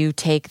 and you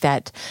take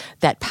that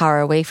power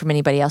away from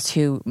anybody else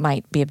who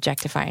might be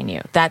objectifying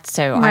you. That's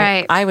so.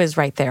 Right. I was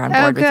right there on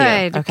board with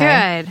you.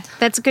 Okay? Good.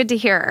 That's good to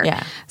hear.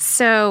 Yeah.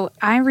 So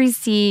I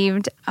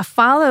received a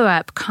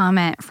follow-up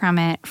comment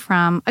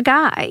from a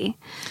guy,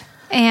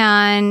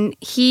 and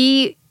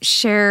he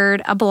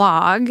shared a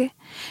blog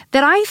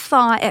that I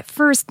thought at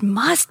first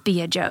must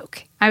be a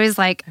joke. I was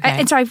like,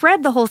 and so I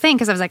read the whole thing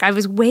because I was like, I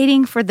was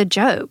waiting for the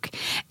joke,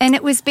 and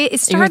it was. It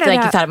started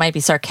you thought it might be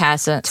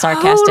sarcastic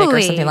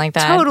or something like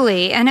that.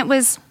 Totally, and it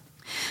was,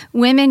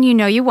 women,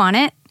 you want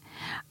it.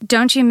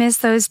 don't you miss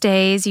those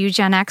days, you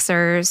Gen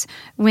Xers,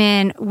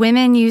 when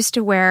women used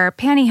to wear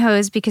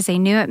pantyhose because they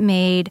knew it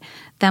made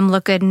them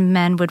look good and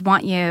men would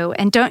want you?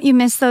 And don't you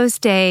miss those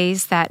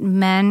days that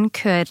men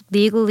could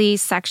legally,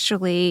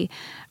 sexually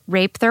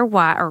rape their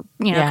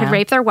could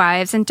rape their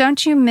wives? And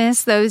don't you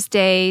miss those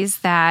days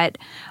that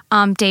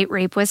date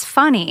rape was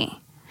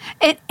funny?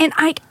 And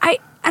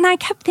I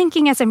kept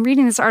thinking as I'm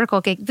reading this article,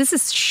 okay, this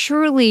is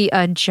surely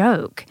a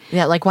joke.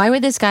 Yeah, like why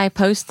would this guy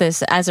post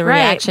this as a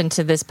reaction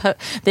to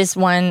this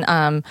one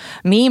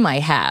meme I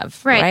have,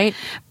 right?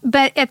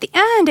 But at the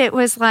end, it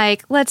was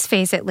like, let's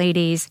face it,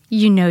 ladies,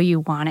 you know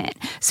you want it.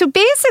 So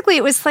basically,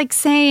 it was like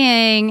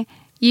saying,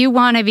 you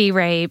want to be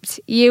raped,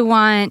 you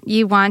want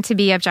to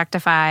be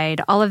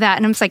objectified, all of that.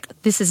 And I'm just like,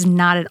 this is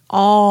not at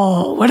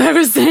all what I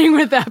was saying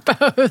with that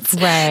post.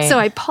 Right. So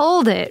I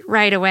pulled it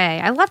right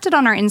away. I left it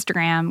on our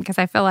Instagram because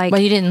I feel like...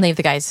 Well, you didn't leave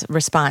the guy's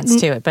response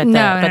to it, but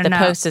the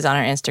post is on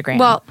our Instagram.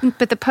 Well,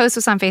 but the post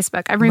was on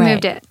Facebook. I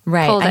removed it.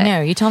 Right. I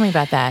know. You told me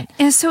about that.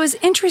 And so it was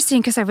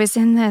interesting because I was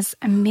in this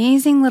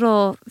amazing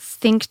little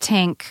think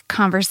tank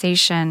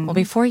conversation. Well,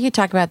 before you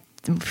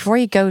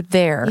go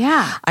there,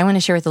 I want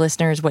to share with the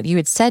listeners what you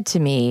had said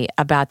to me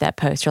about that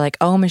post. You're like,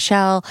 oh,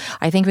 Michelle,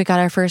 I think we got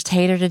our first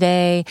hater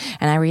today.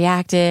 And I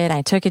reacted.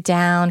 I took it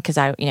down because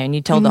and you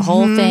told the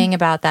whole thing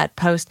about that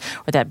post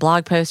or that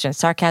blog post and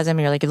sarcasm.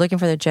 And you're like, you're looking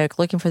for the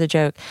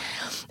joke.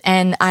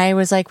 And I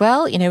was like,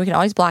 well, we can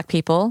always block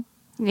people.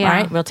 Yeah.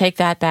 All right, we'll take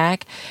that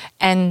back.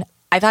 And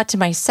I thought to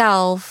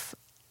myself,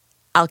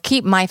 I'll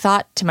keep my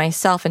thought to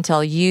myself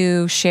until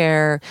you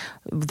share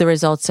the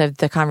results of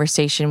the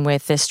conversation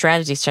with this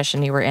strategy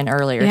session you were in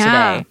earlier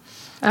today.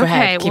 Go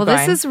ahead, keep going.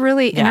 This is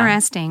really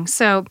interesting.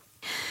 So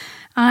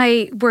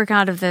I work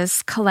out of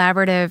this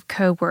collaborative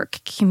co-work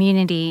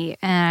community,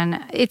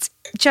 and it's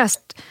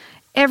just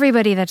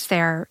everybody that's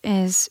there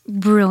is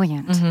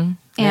brilliant. Mm-hmm.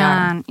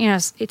 And,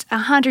 it's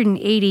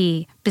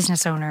 180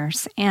 business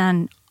owners,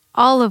 and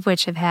all of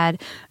which have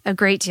had a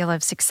great deal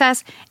of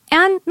success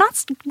and not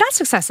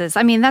successes.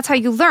 I mean, that's how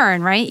you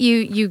learn, right?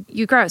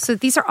 You grow. So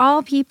these are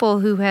all people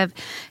who have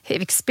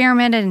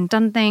experimented and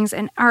done things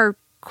and are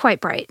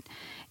quite bright.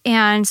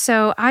 And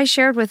so I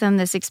shared with them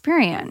this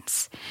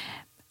experience.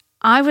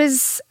 I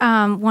was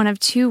one of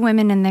two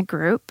women in the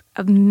group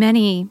of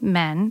many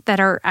men that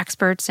are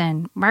experts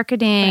in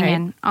marketing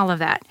and all of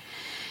that.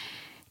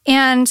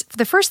 And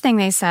the first thing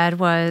they said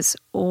was,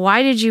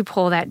 why did you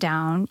pull that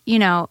down?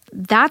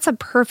 That's a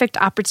perfect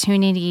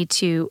opportunity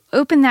to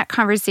open that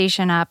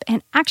conversation up.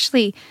 And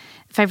actually,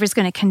 if I was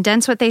going to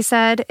condense what they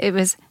said, it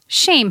was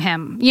shame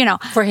him,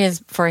 For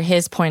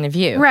his point of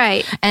view.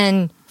 Right.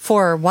 And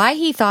for why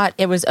he thought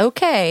it was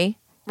okay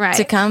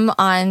to come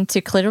on to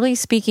Clearly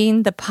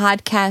Speaking, the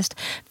podcast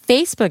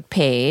Facebook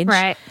page.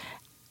 Right.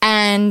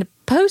 And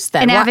post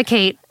that. And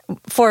advocate.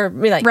 For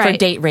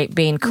date rape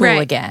being cool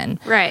again.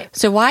 Right.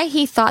 So why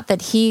he thought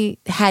that he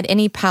had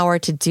any power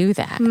to do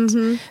that,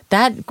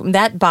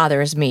 that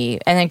bothers me.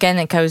 And again,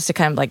 it goes to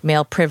kind of like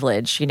male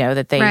privilege,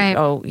 that they,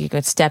 you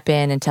could step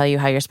in and tell you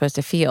how you're supposed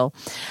to feel.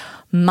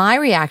 My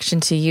reaction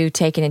to you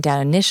taking it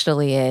down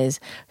initially is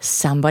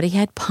somebody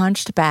had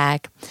punched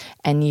back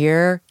and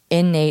your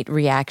innate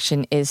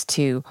reaction is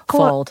to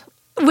fold.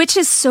 Which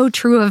is so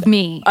true of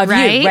me,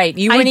 right? You, right.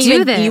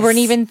 You weren't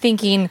even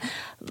thinking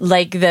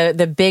like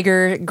the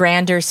bigger,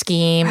 grander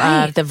scheme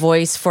of the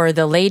voice for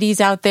the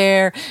ladies out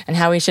there and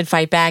how we should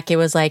fight back. It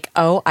was like,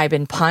 oh, I've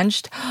been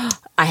punched.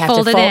 I have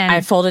to fold.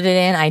 I folded it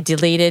in. I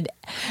deleted.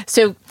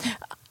 So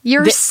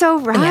you're so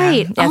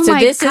right. Yeah. Oh so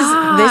my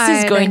God. This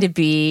is going to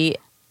be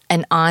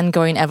an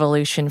ongoing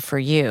evolution for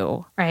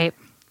you, right?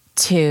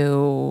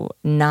 To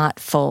not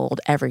fold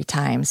every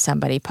time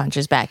somebody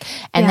punches back,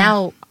 and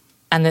now.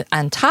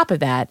 On top of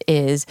that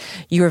is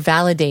you were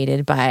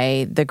validated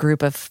by the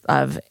group of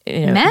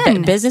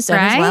men, business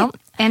owners, right?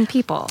 And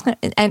people,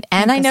 and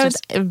I know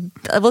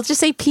we'll just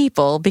say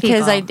people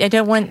because I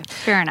don't want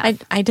fair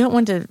enough. I don't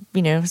want to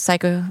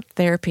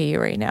psychotherapy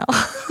you right now, but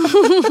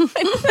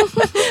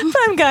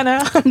I'm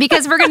gonna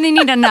because we're gonna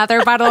need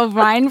another bottle of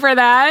wine for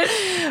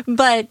that.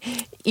 But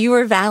you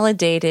were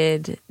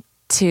validated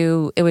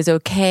it was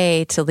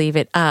okay to leave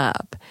it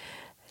up.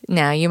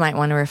 Now, you might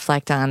want to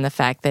reflect on the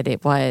fact that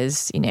it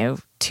was,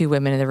 two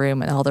women in the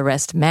room and all the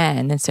rest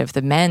men. And so if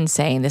the men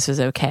saying this was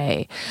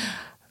okay,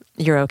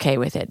 you're okay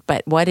with it.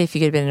 But what if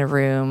you had been in a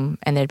room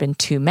and there'd been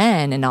two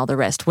men and all the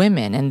rest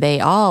women and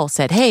they all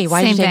said, hey,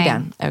 why did you take it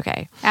down?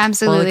 Okay.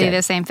 Absolutely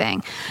the same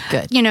thing.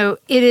 Good.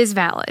 It is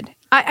valid.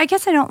 I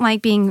guess I don't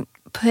like being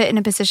put in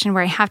a position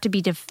where I have to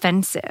be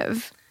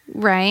defensive,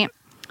 right?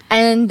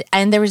 And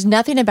there was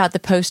nothing about the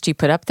post you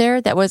put up there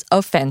that was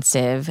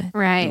offensive,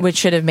 right? Which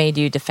should have made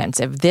you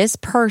defensive. This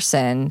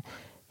person,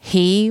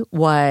 he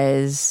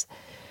was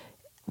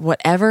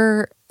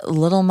whatever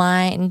little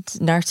mind,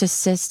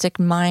 narcissistic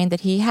mind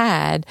that he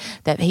had,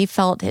 that he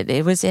felt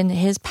it was in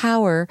his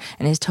power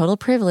and his total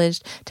privilege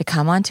to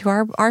come onto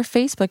our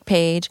Facebook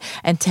page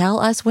and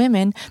tell us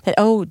women that,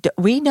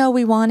 we know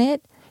we want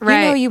it.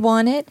 Right. You know you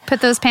want it.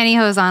 Put those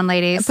pantyhose on,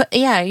 ladies. But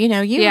yeah, you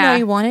know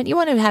you want it. You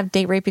want to have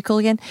date rape be cool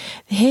again.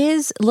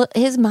 His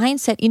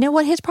mindset, you know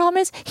what his problem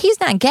is? He's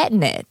not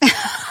getting it.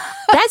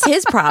 That's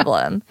his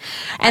problem.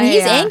 And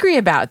he's angry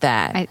about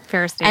that.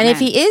 Fair statement. And if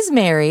he is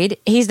married,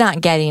 he's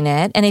not getting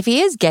it. And if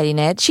he is getting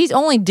it, she's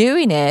only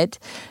doing it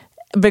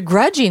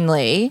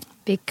begrudgingly.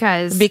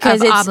 Because of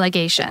it's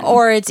obligation.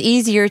 Or it's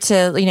easier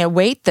to,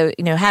 wait,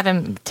 have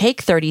him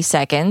take 30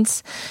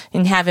 seconds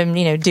and have him,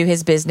 do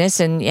his business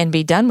and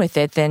be done with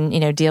it than,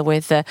 deal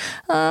with the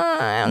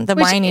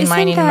whining,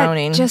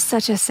 moaning. Just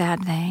such a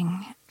sad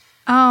thing.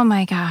 Oh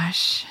my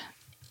gosh.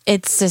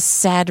 It's a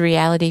sad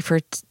reality for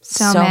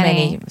so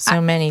many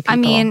people. I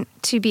mean,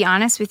 to be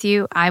honest with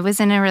you, I was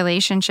in a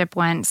relationship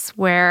once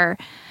where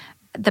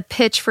the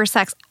pitch for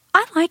sex,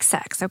 I like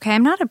sex, okay?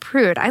 I'm not a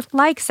prude. I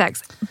like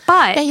sex,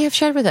 but... Yeah, you have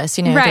shared with us,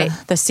 right.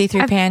 the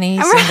see-through panties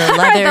and the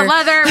leather,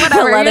 whatever,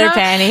 the leather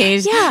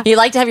panties. Yeah. You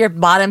like to have your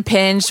bottom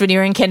pinched when you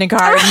were in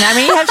kindergarten. I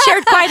mean, you have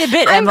shared quite a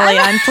bit, Emily,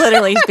 on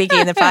Literally Speaking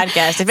in the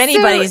podcast. If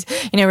anybody's,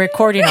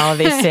 recording all of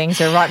these things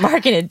or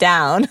marking it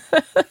down.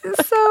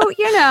 So,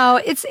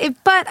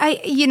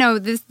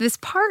 this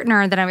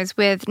partner that I was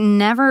with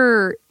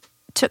never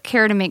took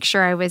care to make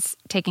sure I was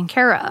taken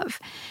care of.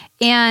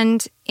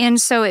 And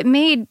so it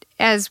made,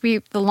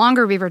 the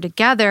longer we were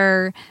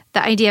together,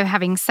 the idea of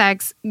having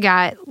sex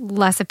got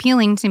less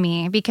appealing to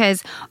me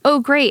because, oh,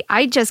 great,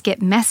 I just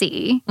get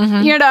messy,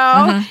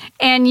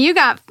 and you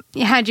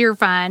had your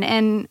fun.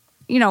 And,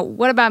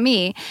 what about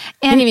me?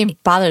 And you didn't even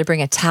bother to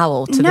bring a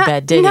towel to the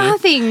bed, did you?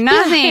 Nothing.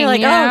 You're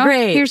like, oh,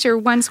 great. Here's your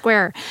one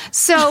square.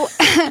 So,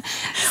 a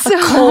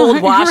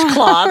cold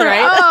washcloth,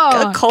 right?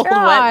 Oh, a cold,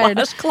 wet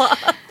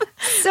washcloth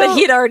that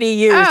he'd already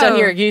used.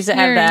 Here, use to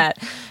have that.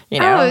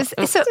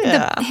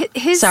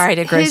 Sorry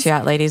to gross you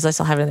out, ladies.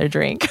 Let's all have another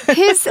drink.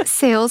 His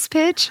sales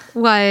pitch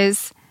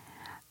was,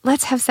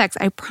 let's have sex.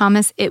 I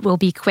promise it will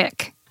be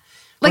quick.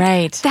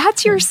 Right.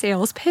 That's your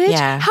sales pitch?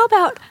 Yeah. How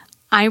about,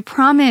 I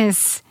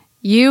promise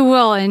you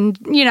will, and,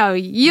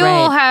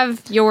 you'll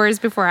have yours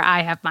before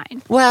I have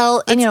mine.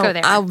 Well, let's go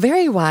there. A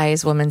very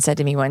wise woman said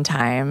to me one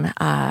time,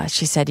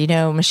 she said,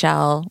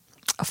 Michelle,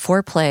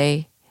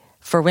 foreplay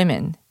for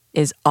women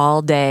is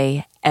all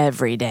day,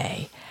 every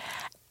day.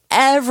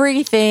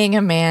 Everything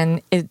a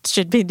man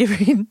should be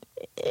doing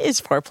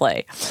is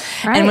foreplay.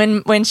 Right.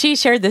 And when she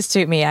shared this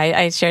to me,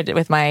 I shared it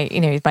with my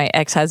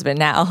ex-husband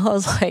now. I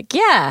was like,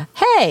 yeah,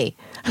 hey.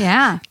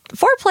 Yeah.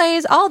 Foreplay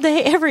is all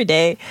day, every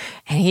day.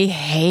 And he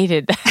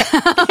hated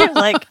that. He was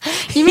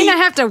like, you mean I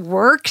have to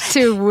work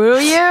to woo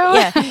you?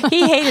 Yeah,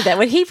 he hated that.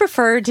 What he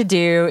preferred to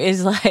do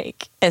is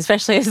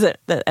especially as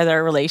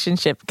our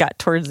relationship got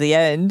towards the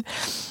end,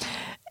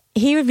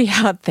 he would be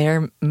out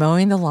there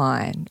mowing the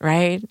lawn,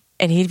 right?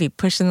 And he'd be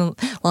pushing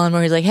the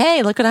lawnmower. He's like,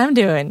 hey, look what I'm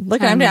doing.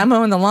 Look what I'm doing. I'm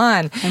mowing the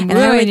lawn. And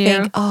I would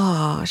think,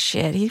 oh,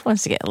 shit, he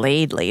wants to get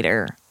laid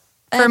later.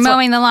 For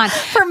mowing the lawn.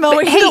 For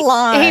mowing the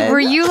lawn. Hey, were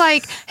you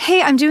like,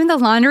 hey, I'm doing the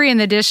laundry and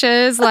the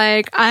dishes.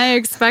 I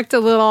expect a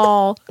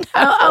little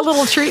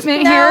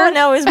treatment here.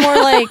 No, it's more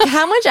like,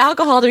 how much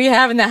alcohol do we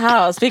have in the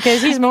house?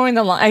 Because he's mowing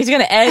the lawn. He's going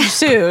to edge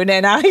soon.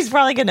 And now he's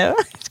probably going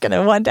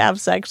to want to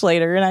have sex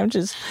later. And I'm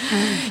just,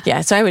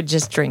 so I would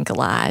just drink a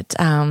lot.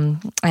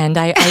 And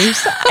I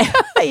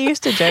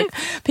used to joke.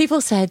 People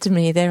said to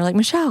me, they were like,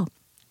 Michelle,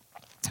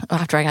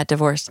 after I got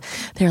divorced,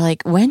 they're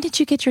like, when did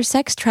you get your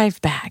sex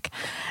drive back?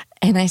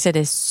 And I said,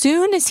 as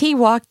soon as he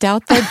walked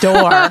out the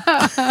door,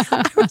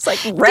 I was like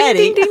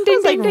ready.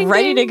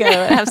 Ready to go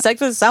and have sex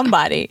with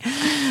somebody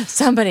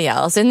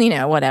else.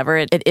 And, whatever,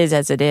 it is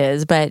as it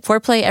is. But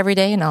foreplay every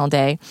day and all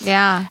day.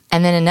 Yeah.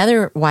 And then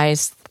another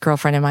wise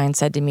girlfriend of mine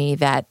said to me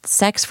that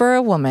sex for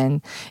a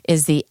woman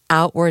is the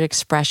outward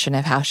expression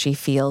of how she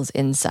feels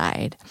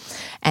inside.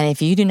 And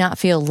if you do not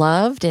feel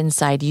loved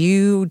inside,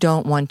 you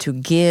don't want to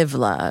give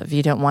love.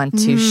 You don't want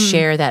to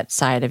share that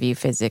side of you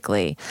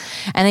physically.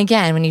 And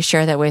again, when you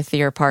share that with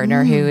your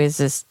partner who is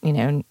this,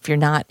 if you're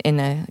not in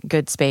a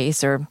good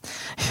space or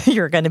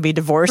you're going to be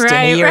divorced in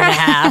a year and a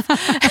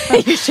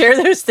half, you share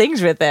those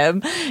things with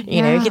them.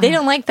 They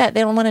don't like that. They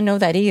don't want to know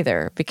that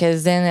either,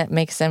 because then it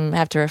makes them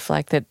have to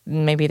reflect that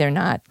maybe they're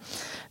not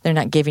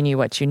giving you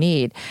what you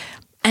need.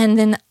 And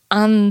then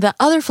on the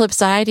other flip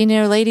side,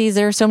 ladies,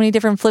 there are so many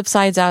different flip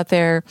sides out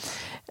there.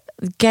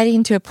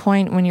 Getting to a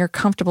point when you're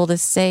comfortable to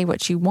say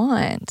what you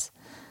want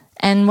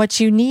and what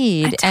you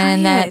need,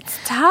 and that it's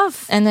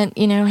tough. And then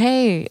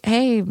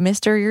hey,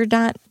 mister, you're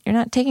not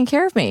taking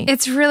care of me.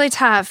 It's really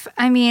tough.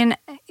 I mean,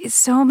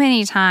 so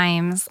many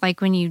times,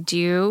 when you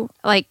do,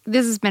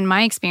 this has been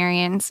my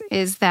experience,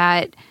 is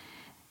that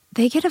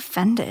they get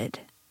offended.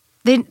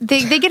 They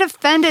get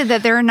offended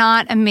that they're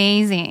not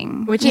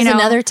amazing. Which is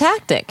another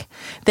tactic.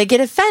 They get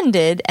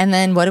offended, and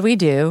then what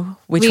do?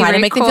 We try to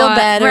make them feel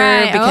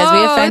better because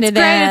we offended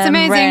them. Great, it's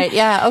amazing. Right,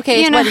 yeah,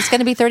 okay, it's going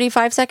to be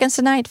 35 seconds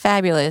tonight.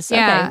 Fabulous.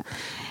 Yeah. Okay.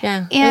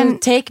 Yeah. And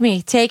take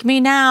me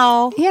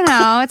now.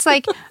 It's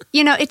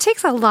it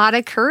takes a lot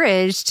of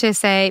courage to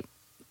say,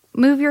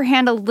 move your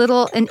hand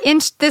an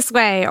inch this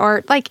way,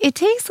 or it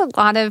takes a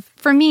lot of,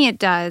 for me it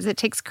does, it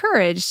takes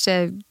courage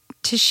to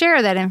to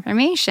share that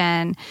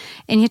information,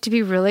 and you have to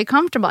be really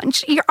comfortable. And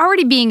you're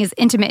already being as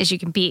intimate as you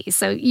can be,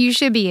 so you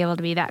should be able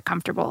to be that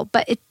comfortable.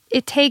 But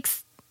it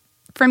takes,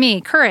 for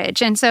me,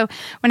 courage. And so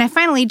when I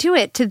finally do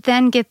it, to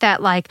then get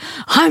that like,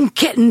 I'm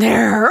getting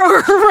there,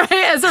 right,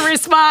 as a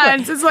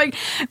response, it's like,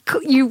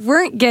 you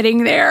weren't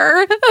getting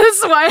there.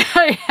 That's why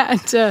I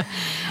had to.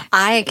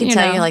 I can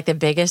tell you, like, the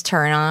biggest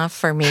turnoff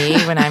for me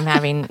when I'm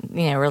having,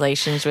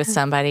 relations with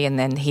somebody, and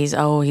then he's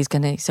so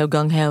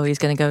gung-ho, he's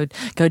going to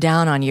go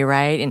down on you,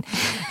 right? And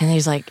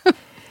he's like,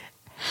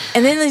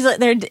 and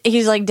then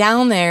he's like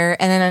down there,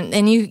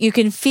 and you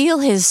can feel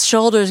his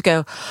shoulders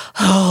go,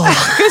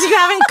 oh, because you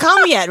haven't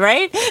come yet,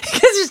 right?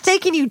 Because it's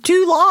taking you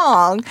too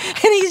long, and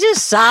he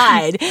just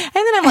sighed, and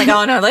then I'm like,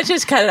 oh no, let's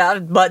just cut it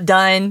out, but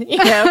done.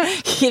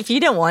 If you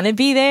don't want to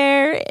be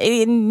there,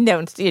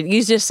 don't.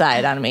 You just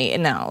sighed on me.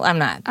 No, I'm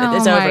not.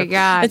 It's over. My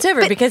God. It's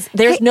over, because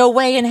there's no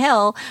way in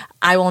hell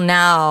I will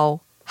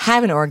now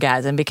have an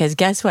orgasm, because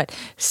guess what?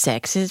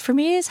 Sex is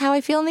how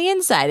I feel on the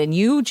inside, and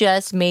you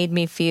just made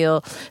me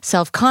feel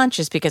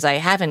self-conscious because I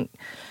haven't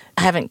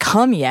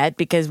come yet,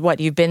 because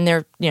you've been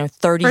there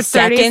 30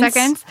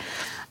 seconds.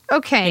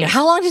 Okay.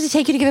 How long does it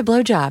take you to give a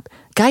blowjob?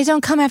 Guys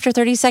don't come after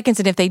 30 seconds,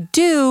 and if they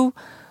do,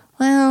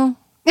 well,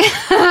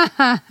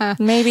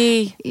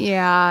 maybe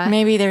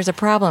there's a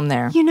problem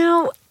there.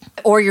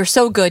 Or you're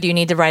so good you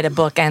need to write a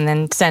book and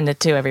then send it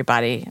to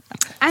everybody.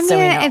 I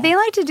mean, they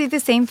like to do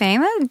the same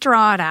thing. They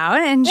draw it out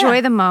and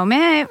enjoy the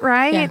moment,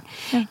 right?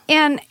 Yeah.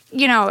 And,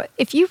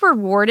 if you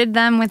rewarded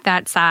them with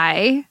that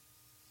sigh,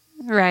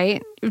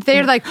 right? If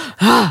they're like,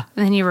 and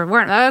then you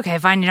reward them, okay,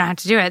 fine, you don't have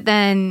to do it.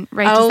 Then,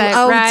 right?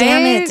 Right?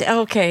 Damn it.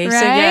 Okay. Right?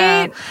 So,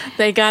 yeah,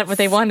 they got what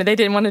they wanted. They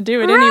didn't want to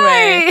do it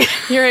anyway.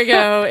 Here we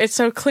go. It's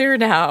so clear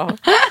now.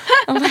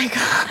 Oh, my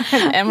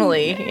God.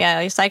 Emily.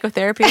 Yeah, you're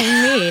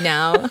psychotherapying me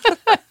now.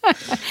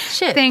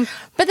 Shit.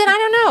 But then I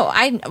don't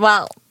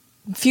know.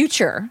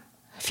 Future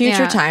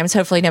times,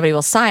 hopefully nobody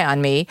will sigh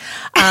on me.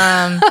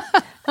 But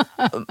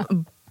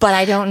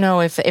I don't know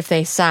if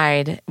they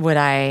sighed, would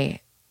I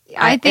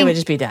think it would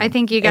just be done. I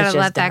think you got to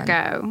let that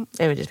go.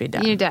 It would just be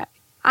done. You do.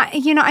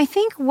 I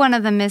think one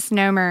of the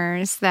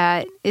misnomers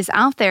that is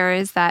out there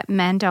is that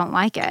men don't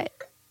like it.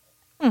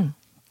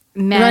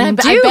 Men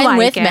do like it. I've been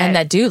with men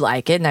that do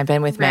like it, and I've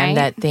been with men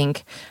that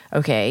think,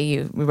 okay,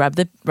 you rub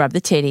the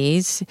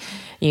titties,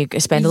 you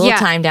spend a little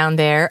time down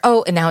there.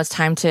 Oh, and now it's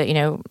time to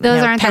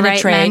those aren't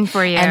penetrate, the right men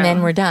for you, and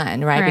then we're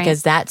done, right?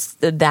 Because that's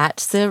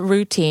the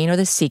routine or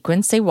the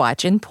sequence they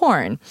watch in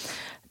porn.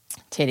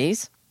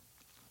 Titties,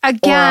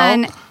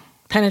 again, oral,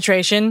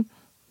 penetration,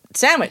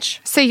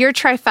 sandwich. So your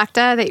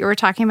trifecta that you were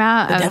talking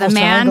about of the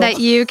man that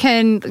you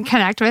can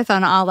connect with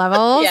on all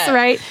levels,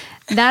 right?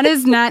 That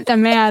is not the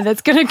man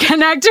that's going to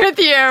connect with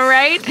you,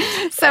 right?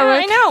 So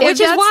I know,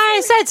 which is why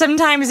I said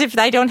sometimes if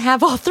I don't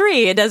have all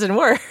three, it doesn't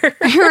work.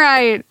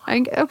 Right.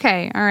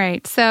 Okay. All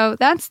right. So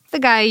that's the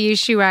guy you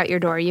shoo out your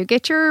door. You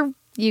get your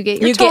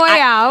toy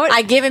out.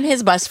 I give him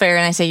his bus fare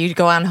and I say, you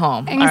go on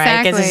home. Exactly. All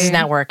right, because this is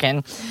not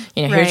working.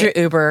 Here's your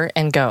Uber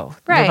and go.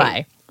 Right.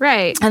 Bye-bye.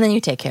 Right. And then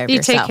you take care of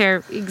yourself. You take care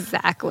of,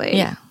 exactly.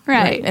 Yeah.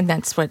 Right. And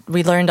that's what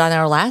we learned on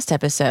our last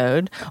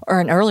episode, or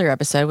an earlier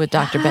episode with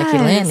Dr. Becky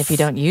Lynn. If you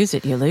don't use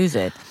it, you lose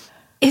it.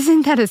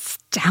 Isn't that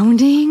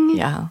astounding?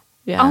 Yeah.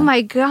 Oh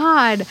my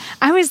God.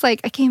 I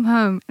came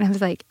home and I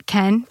was like,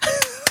 Ken,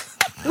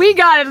 we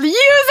got to use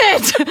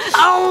it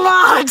a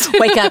lot.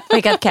 Wake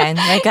up, Ken.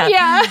 Wake up.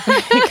 Yeah.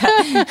 Wake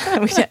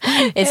up.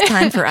 It's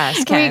time for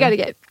us, Ken. We got to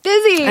get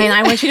busy. And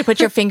I want you to put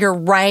your finger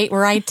right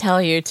where I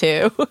tell you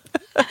to.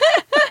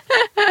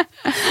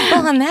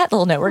 Well, on that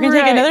little note, we're going to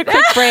take another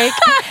quick break,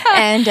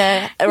 and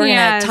we're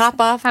going to top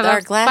off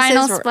our glasses.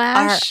 Final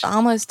splash. We're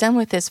almost done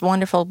with this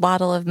wonderful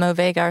bottle of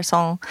Mauvais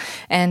Garçon,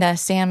 and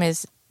Sam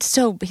is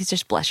he's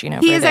just blushing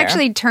over there. He has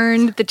actually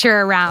turned the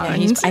chair around.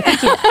 Yeah,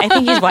 I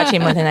think he's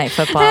watching Monday Night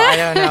Football. I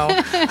don't know.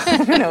 I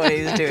don't know what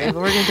he's doing,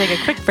 but we're going to take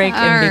a quick break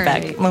and be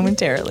back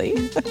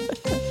momentarily.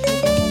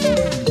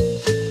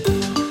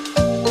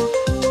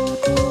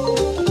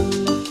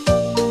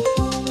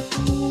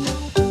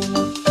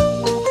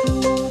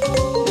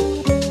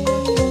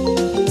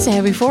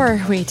 So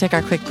before we took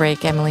our quick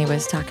break, Emily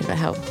was talking about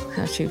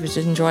how she was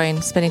enjoying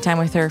spending time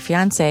with her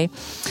fiance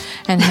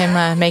and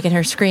him making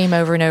her scream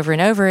over and over and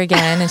over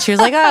again. And she was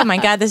like, oh my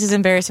God, this is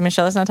embarrassing,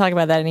 Michelle. Let's not talk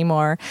about that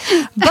anymore.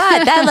 But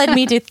that led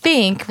me to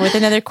think with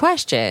another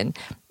question.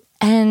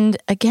 And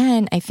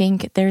again, I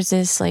think there's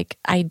this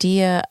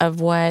idea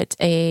of what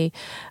a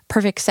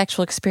perfect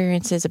sexual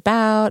experience is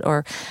about,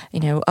 or,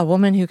 a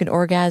woman who can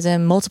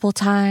orgasm multiple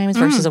times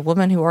versus a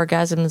woman who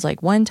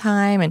orgasms one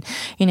time, and,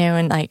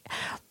 and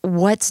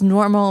what's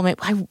normal.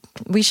 I mean,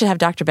 we should have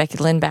Dr. Becky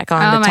Lynn back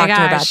on to talk to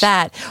her about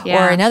that,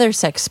 or another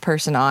sex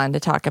person on to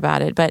talk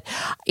about it. But,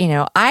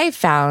 I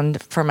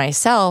found for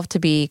myself to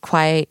be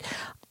quite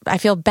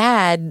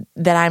bad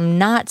that I'm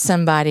not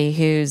somebody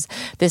who's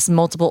this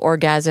multiple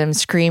orgasm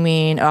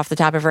screaming off the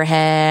top of her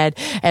head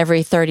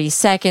every 30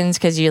 seconds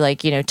because you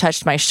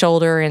touched my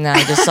shoulder and then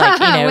I just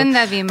Wouldn't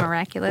that be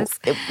miraculous?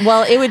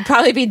 Well, it would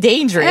probably be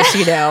dangerous,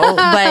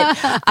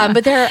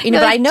 but there,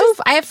 but I know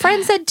I have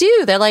friends that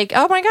do. They're like,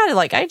 oh my God,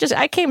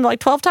 I came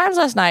 12 times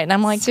last night, and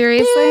I'm like,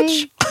 seriously?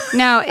 Bitch.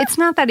 No, it's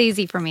not that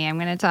easy for me. I'm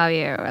going to tell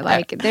you,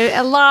 there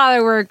a lot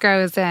of work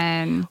goes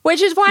in.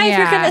 Which is why if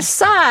you're going to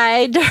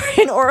side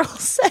during oral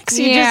sex,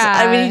 you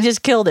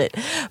just killed it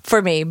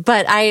for me.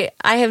 But I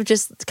have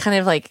just kind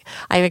of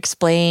I've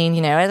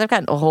explained, as I've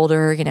gotten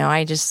older,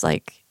 I just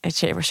I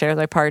share with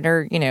my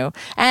partner,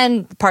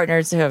 and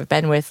partners who have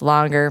been with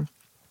longer,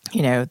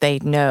 they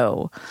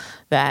know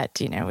that,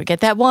 we get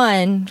that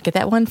one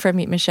from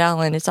Michelle,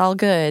 and it's all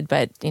good.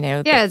 But,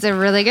 it's a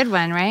really good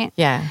one, right?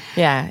 Yeah.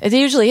 It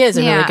usually is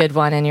a really good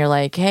one. And you're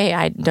like, hey,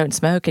 I don't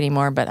smoke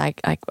anymore, but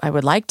I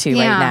would like to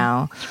right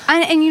now.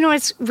 And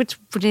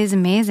what is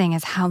amazing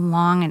is how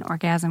long an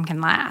orgasm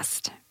can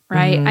last,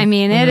 right? Mm-hmm. I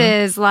mean, it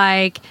is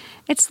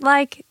it's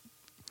like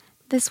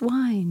this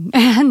wine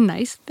and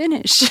nice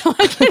finish.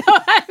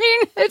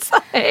 It's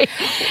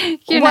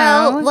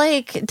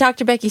like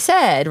Dr. Becky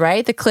said,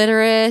 right? The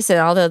clitoris and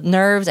all the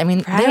nerves. I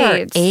mean,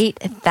 there are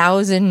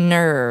 8,000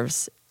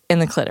 nerves in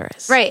the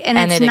clitoris. Right. And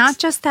it's not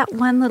just that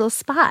one little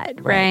spot,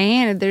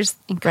 right? There's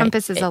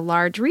encompasses a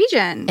large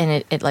region.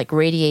 And it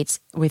radiates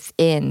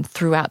within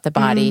throughout the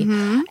body.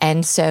 Mm-hmm.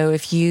 And so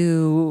if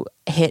you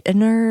hit a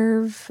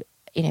nerve,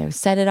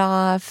 set it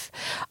off.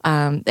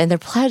 And their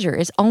pleasure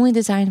is only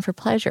designed for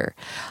pleasure.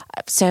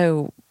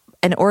 So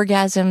an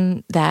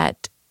orgasm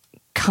that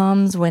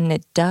comes when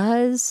it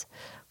does,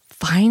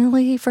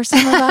 finally, for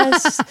some of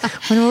us,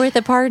 when we're with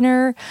a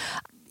partner,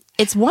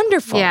 it's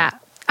wonderful. Yeah.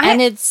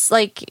 And it's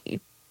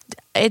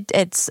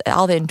it's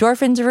all the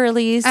endorphins are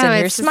released and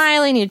you're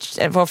smiling.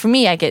 Well, for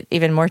me, I get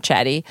even more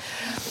chatty.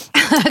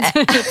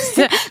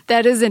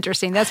 That is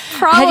interesting. That's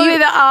probably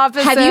the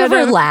opposite. Have you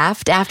ever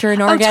laughed after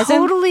an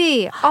orgasm? Oh,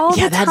 totally. All the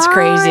time. Yeah, that's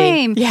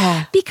crazy.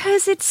 Yeah.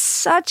 Because it's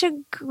such a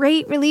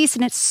great release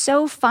and it's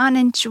so fun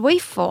and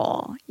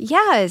joyful.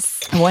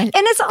 Yes. What? And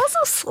it's also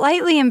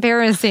slightly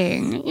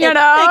embarrassing, It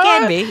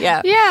can be,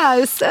 yeah.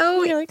 Yeah,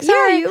 so you're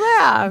sorry. You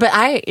laugh. But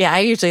I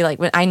usually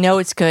when I know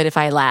it's good if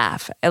I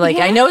laugh.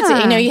 I know it's,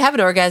 you have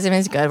an orgasm,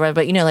 it's good, but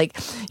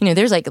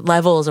there's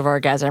levels of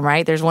orgasm,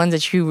 right? There's ones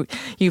that you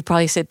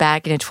probably sit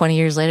back 20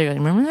 years later,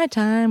 remember that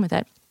time with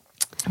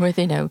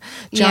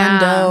John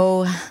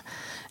Doe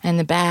and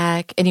the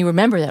back, and you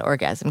remember that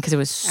orgasm because it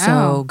was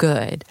so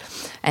good.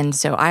 And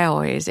so I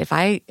always, if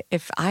I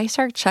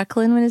start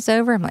chuckling when it's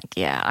over, I'm like,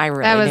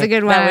 that was a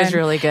good one. That was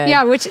really good.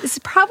 Yeah, which is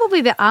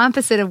probably the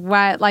opposite of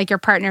what your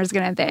partner's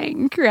gonna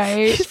think,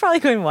 right? She's probably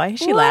going, why is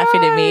she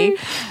laughing at me?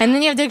 And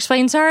then you have to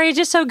explain, sorry, it's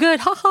just so good.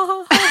 Ha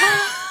ha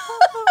ha.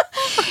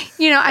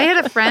 I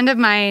had a friend of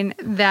mine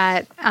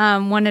that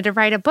wanted to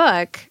write a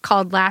book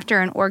called Laughter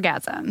and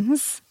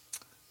Orgasms.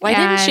 Why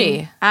didn't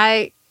she?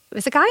 It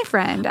was a guy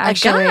friend,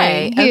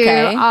 actually,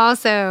 who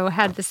also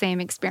had the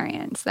same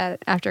experience,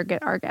 that after a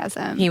good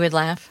orgasm, he would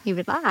laugh.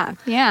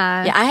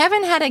 Yeah. Yeah, I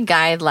haven't had a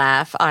guy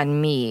laugh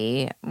on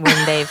me when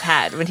he'd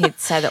had the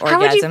orgasm. How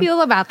would you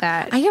feel about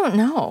that? I don't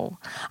know,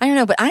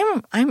 but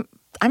I'm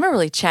a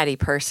really chatty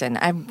person.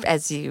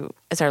 As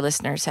our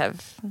listeners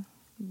have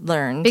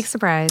learned. Big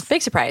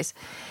surprise.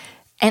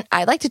 And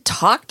I like to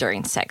talk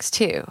during sex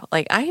too.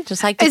 I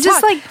just like to talk.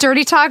 Is this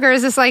dirty talk, or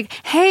is this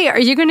hey, are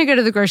you going to go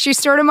to the grocery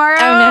store tomorrow?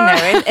 Oh,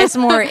 no. It's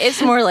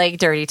more like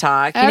dirty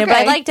talk. But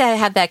I like to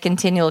have that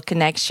continual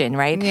connection,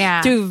 right?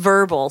 Yeah. Through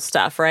verbal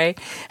stuff, right?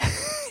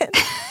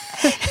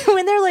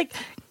 When they're like,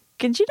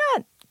 could you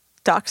not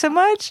talk so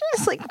much?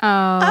 It's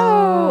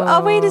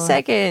oh, wait a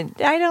second.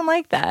 I don't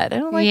like that. I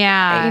don't like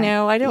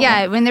I don't.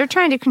 Yeah, when they're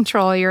trying to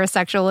control your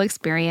sexual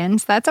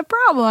experience, that's a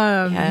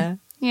problem. Yeah.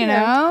 You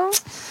know?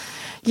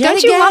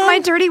 Don't you love my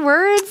dirty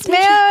words,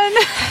 man?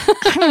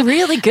 I'm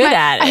really good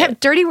at it. I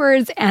have dirty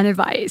words and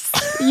advice.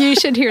 You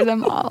should hear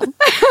them all.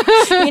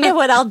 You know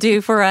what I'll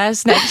do for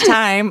us next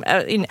time?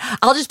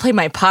 I'll just play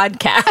my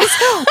podcast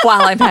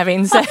while I'm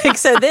having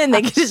sex. So then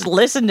they can just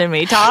listen to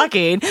me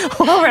talking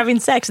while we're having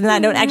sex. And then I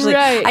don't actually,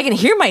 I can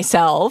hear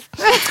myself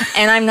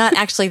and I'm not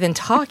actually then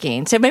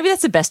talking. So maybe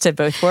that's the best of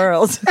both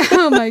worlds.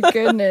 Oh my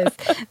goodness.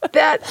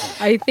 That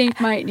I think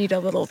might need a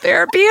little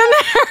therapy in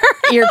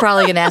there. You're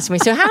probably going to ask me,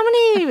 so how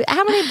many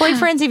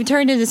boyfriends have you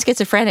turned into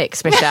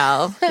schizophrenics,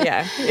 Michelle?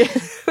 Yeah.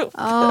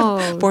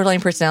 Oh. Borderline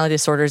personality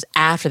disorders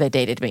after they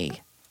dated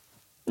me.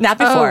 Not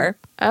before.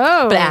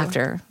 Oh. But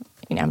after.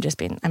 I'm just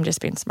being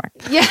smart.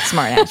 Yeah.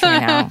 Smart ass right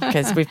now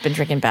because we've been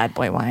drinking bad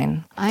boy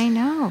wine. I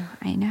know.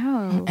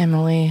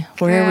 Emily,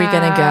 where are we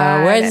going to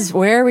go?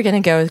 Where are we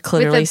going to go with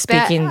Clitorally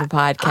Speaking the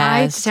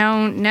podcast? I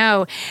don't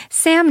know.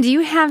 Sam, do you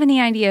have any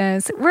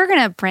ideas? We're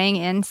going to bring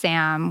in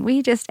Sam.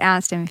 We just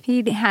asked him if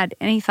he had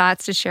any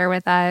thoughts to share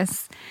with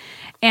us.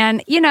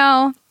 And,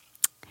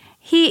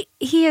 he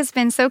has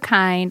been so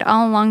kind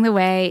all along the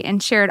way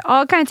and shared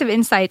all kinds of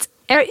insights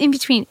in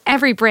between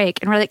every break.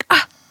 And we're like,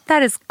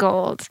 that is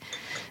gold.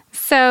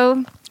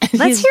 So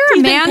let's hear a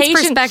He's been man's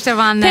perspective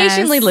on this.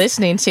 Patiently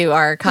listening to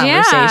our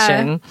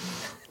conversation.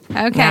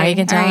 Okay. Now you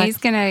can All right,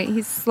 talk.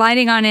 he's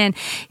sliding on in.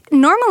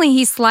 Normally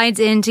he slides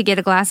in to get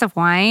a glass of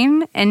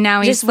wine, and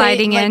now he's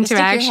sliding in to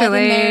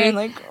actually.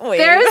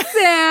 There's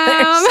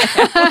Sam.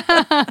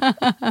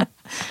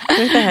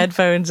 With the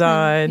headphones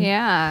on.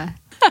 Yeah.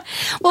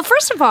 Well,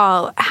 first of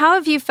all, how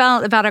have you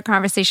felt about our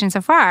conversation so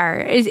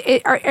far?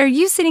 Are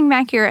you sitting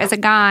back here as a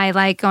guy,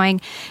 like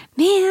going,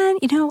 man,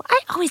 I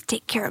always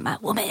take care of my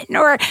woman,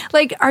 or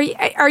like,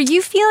 are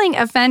you feeling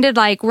offended?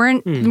 Like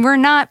we're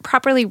not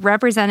properly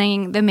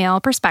representing the male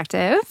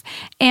perspective,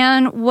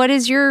 and what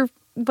is your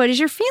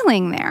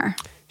feeling there?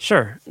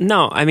 Sure.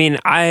 No, I mean,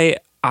 I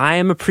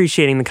am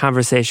appreciating the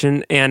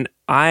conversation, and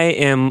I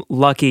am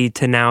lucky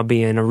to now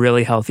be in a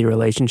really healthy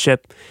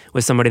relationship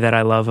with somebody that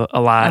I love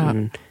a lot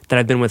and that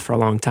I've been with for a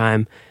long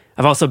time.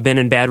 I've also been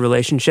in bad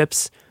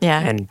relationships. Yeah.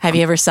 And have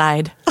you ever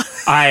sighed?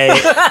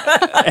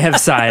 I have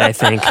sighed, I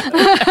think.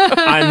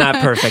 I'm not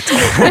perfect.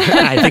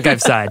 I think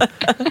I've sighed.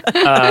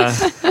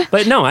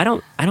 But no, I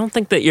don't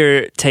think that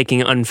you're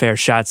taking unfair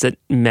shots at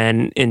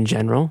men in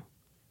general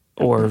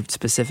or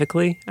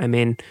specifically. I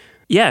mean,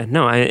 yeah,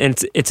 no,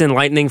 it's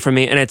enlightening for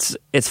me, and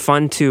it's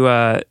fun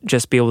to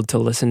just be able to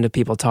listen to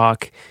people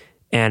talk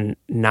and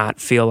not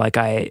feel like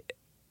I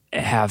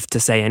have to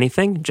say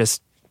anything.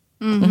 Just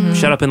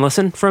shut up and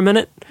listen for a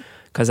minute,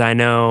 because I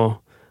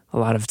know a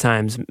lot of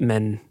times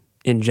men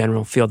in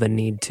general feel the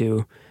need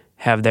to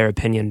have their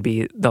opinion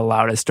be the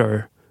loudest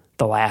or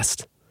the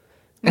last.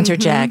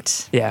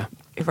 Interject. Yeah.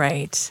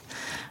 Right.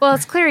 Well,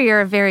 it's clear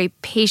you're a very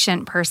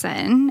patient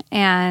person,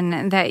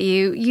 and that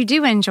you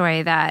do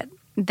enjoy that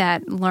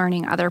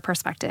learning other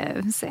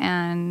perspectives.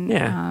 And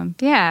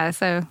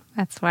so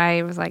that's why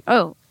I was like,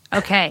 oh,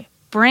 okay,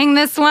 bring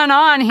this one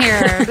on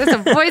here. There's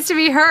a voice to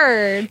be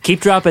heard. Keep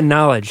dropping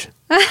knowledge.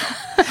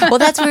 Well,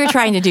 that's what we're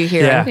trying to do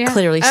here. Yeah.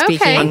 Clearly Okay.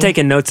 speaking. I'm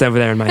taking notes over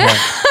there in my head.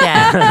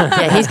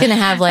 Yeah, he's gonna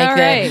have All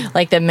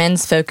right. the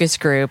men's focus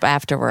group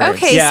afterwards.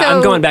 Okay. Yeah, so-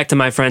 I'm going back to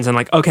my friends and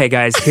like, okay,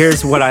 guys,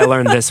 here's what I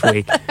learned this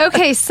week.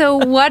 Okay, so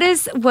what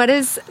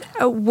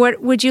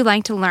would you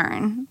like to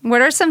learn?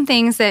 What are some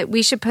things that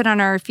we should put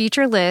on our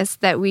future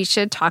list that we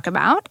should talk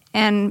about?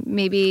 And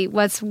maybe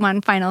what's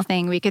one final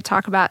thing we could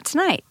talk about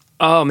tonight?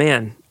 Oh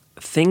man,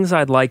 things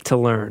I'd like to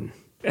learn.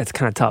 It's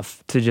kind of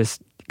tough to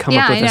just come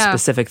up with I a know.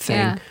 specific thing.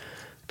 Yeah.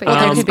 But Well,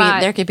 you're on the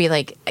there spot. could be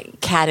like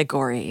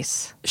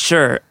categories.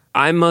 Sure.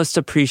 I most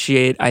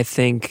appreciate, I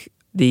think,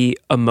 the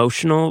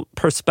emotional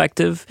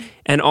perspective.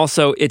 And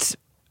also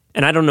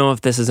and I don't know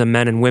if this is a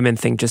men and women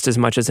thing just as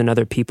much as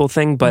another people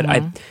thing, but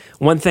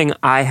one thing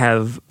I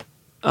have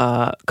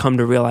come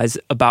to realize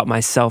about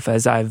myself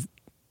as I've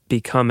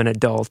become an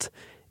adult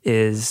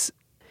is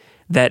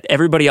that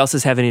everybody else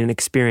is having an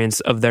experience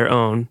of their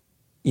own.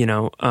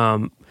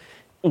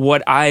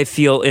 What I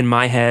feel in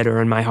my head or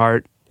in my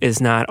heart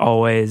is not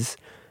always...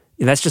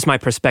 That's just my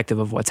perspective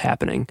of what's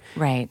happening.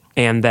 Right.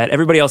 And that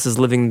everybody else is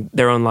living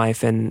their own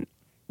life and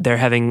they're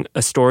having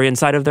a story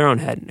inside of their own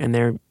head and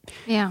they're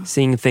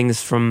seeing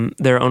things from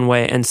their own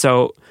way. And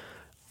so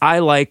I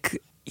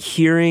like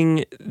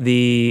hearing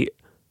the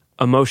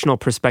emotional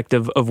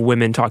perspective of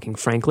women talking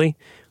frankly,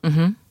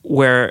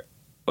 where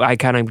I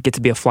kind of get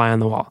to be a fly on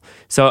the wall.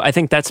 So I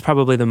think that's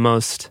probably the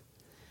most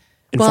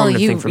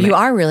informative thing for me. You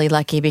are really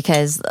lucky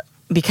because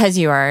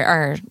you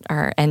are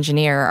our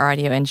engineer, our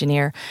audio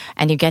engineer,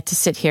 and you get to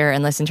sit here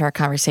and listen to our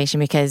conversation,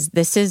 because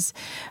this is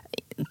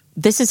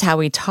how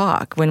we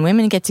talk. When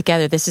women get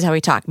together, this is how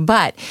we talk.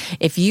 But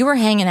if you were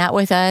hanging out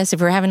with us, if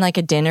we were having like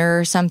a dinner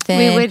or something,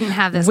 We wouldn't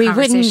have this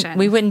conversation.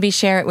 We wouldn't be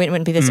sharing. We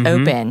wouldn't be this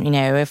open.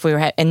 If we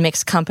were in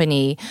mixed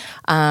company,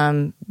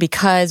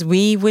 because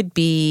we would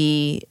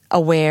be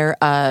aware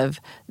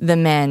of the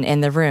men in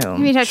the room.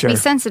 We'd have to be Sure.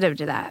 sensitive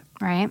to that,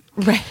 right?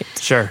 Right.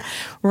 Sure.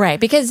 Right.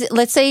 Because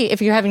let's say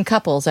if you're having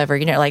couples over,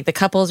 like the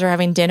couples are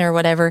having dinner or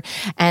whatever,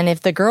 and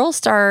if the girls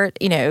start,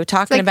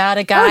 talking about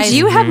a guy. Oh, do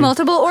you have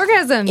multiple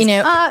orgasms?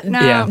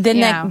 No.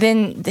 Yeah.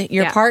 Then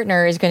your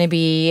partner is going to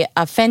be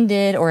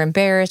offended or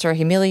embarrassed or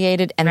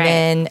humiliated, and Right.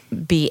 then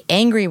be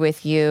angry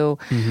with you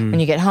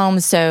when you get home.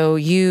 So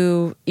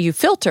you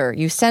filter,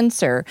 you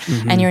censor,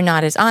 and you're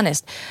not as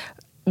honest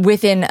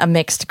within a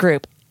mixed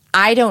group.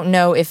 I don't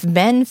know if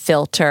men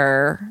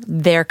filter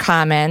their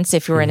comments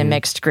if you're in a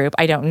mixed group.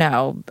 I don't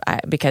know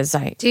because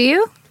I... Do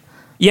you?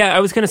 Yeah, I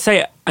was going to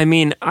say, I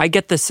mean, I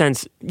get the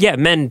sense,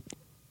 men,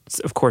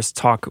 of course,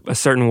 talk a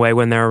certain way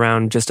when they're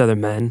around just other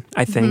men,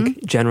 I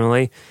think,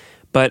 generally.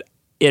 But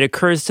it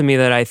occurs to me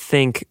that I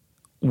think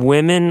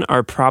women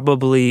are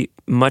probably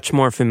much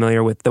more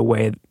familiar with the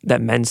way that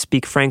men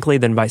speak frankly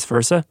than vice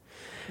versa.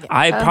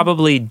 I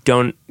probably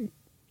don't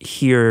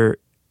hear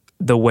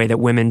the way that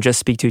women just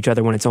speak to each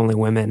other when it's only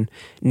women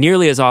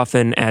nearly as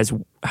often as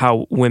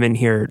how women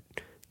hear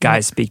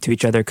guys speak to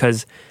each other.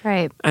 Because,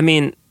 Right. I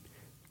mean,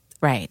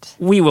 Right.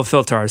 we will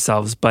filter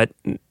ourselves, but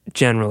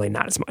generally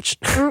not as much.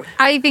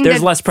 I think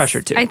there's less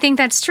pressure too. I think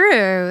that's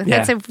true.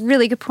 That's a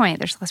really good point.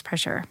 There's less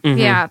pressure.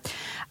 Yeah.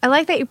 I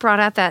like that you brought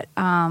out that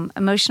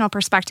emotional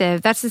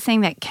perspective. That's the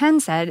thing that Ken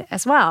said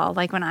as well.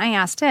 Like when I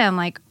asked him,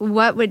 like,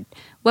 what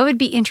would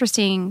be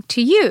interesting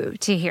to you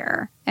to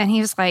hear? And he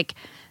was like,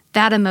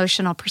 that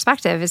emotional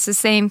perspective. It's the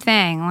same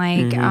thing.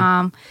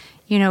 Like,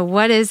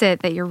 what is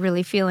it that you're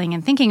really feeling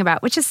and thinking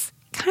about? Which is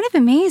kind of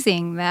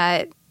amazing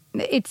that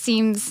it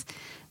seems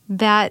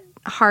that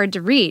hard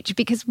to reach,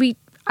 because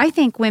I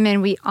think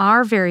women, we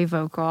are very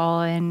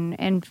vocal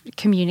and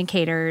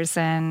communicators,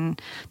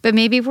 but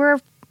maybe we're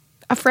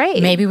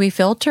afraid. Maybe we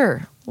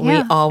filter.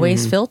 Yeah. We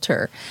always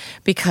filter,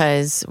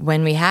 because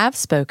when we have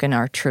spoken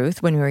our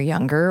truth when we were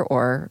younger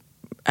or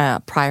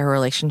prior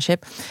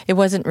relationship, it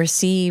wasn't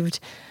received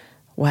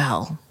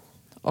well.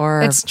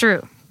 Or it's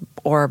true.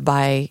 Or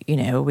by,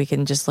 we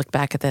can just look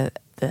back at the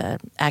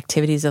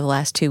activities of the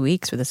last 2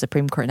 weeks with the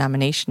Supreme Court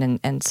nomination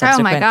and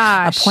subsequent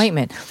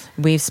appointment.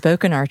 We've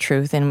spoken our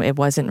truth and it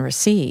wasn't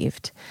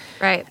received.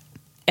 Right.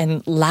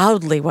 And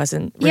loudly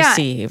wasn't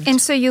received. And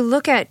so you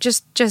look at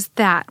just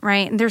that,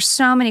 right? And there's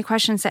so many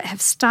questions that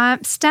have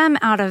stem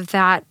out of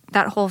that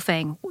whole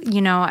thing.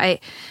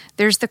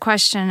 There's the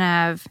question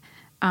of,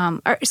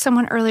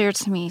 someone earlier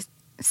to me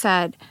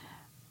said,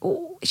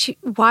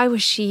 why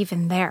was she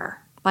even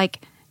there?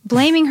 Like,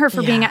 blaming her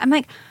for being, I'm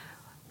like,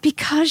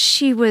 because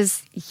she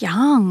was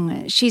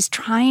young. She's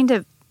trying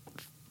to,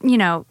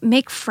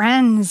 make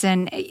friends,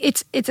 and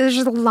there's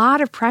a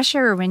lot of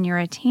pressure when you're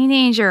a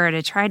teenager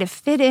to try to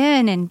fit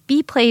in and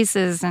be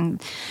places,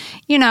 and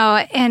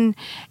and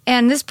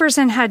this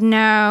person had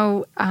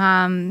no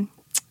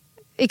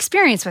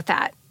experience with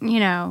that,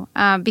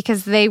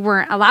 because they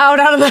weren't allowed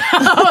out of the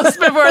house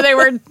before they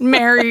were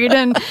married,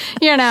 and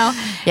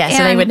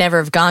so they would never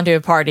have gone to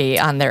a party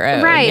on their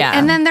own, right? Yeah.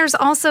 And then there's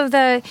also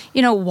the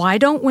why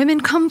don't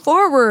women come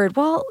forward?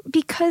 Well,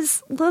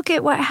 because look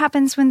at what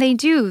happens when they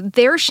do.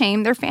 They're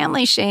shamed, their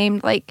family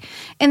shamed,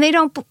 and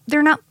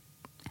they're not.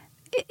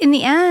 In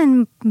the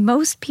end,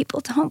 most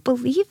people don't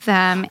believe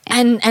them,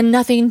 and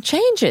nothing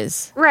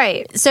changes,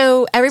 right?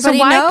 So everybody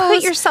why knows.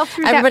 Put yourself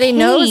through everybody that pain?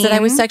 Knows that I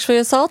was sexually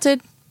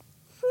assaulted,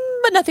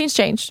 but nothing's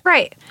changed.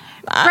 Right.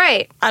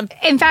 Right.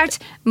 In fact,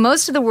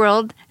 most of the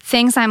world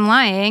thinks I'm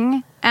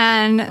lying,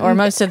 or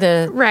most of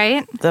the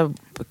the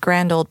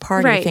grand old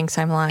party thinks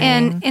I'm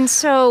lying. And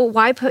so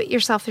why put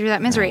yourself through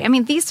that misery? I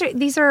mean, these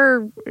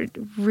are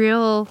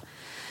real.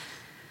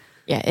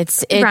 Yeah,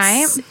 it's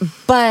right.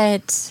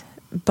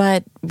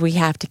 But we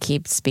have to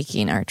keep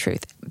speaking our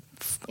truth.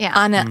 Yeah.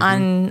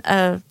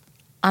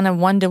 On a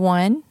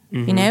one-to-one.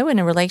 In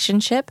a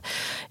relationship,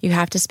 you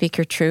have to speak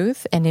your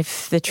truth, and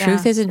if the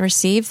truth isn't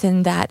received,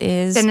 then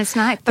it's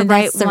not the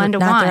right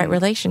one-to-one, not the right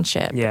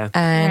relationship. Yeah,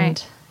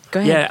 and go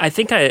ahead. Yeah, I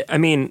think I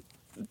mean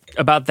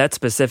about that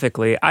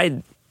specifically.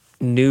 I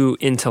knew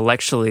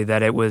intellectually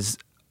that it was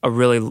a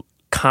really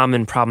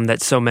common problem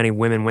that so many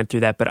women went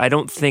through that, but I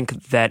don't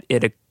think that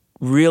it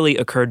really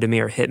occurred to me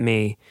or hit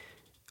me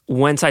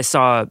once I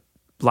saw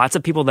lots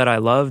of people that I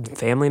loved,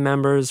 family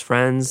members,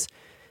 friends,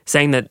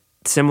 saying that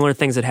similar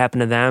things that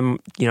happened to them,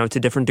 to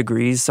different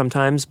degrees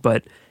sometimes.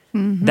 But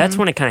that's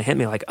when it kind of hit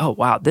me like, oh,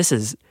 wow, this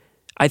is,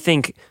 I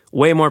think,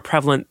 way more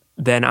prevalent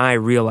than I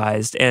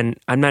realized. And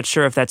I'm not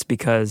sure if that's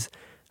because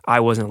I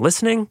wasn't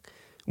listening,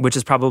 which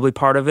is probably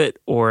part of it,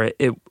 or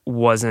it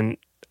wasn't,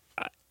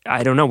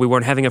 I don't know, we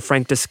weren't having a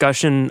frank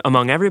discussion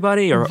among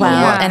everybody or what.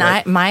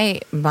 And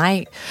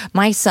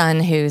my son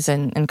who's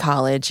in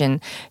college,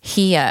 and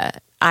he, I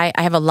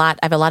have a lot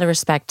of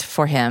respect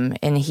for him,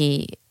 and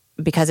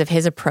because of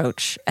his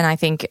approach, and I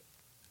think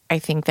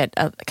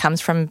that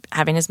comes from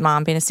having his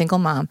mom being a single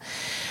mom.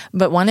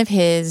 But one of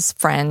his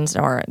friends,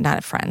 or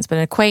not friends, but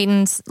an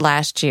acquaintance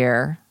last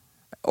year,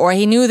 or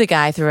he knew the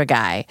guy through a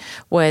guy,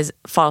 was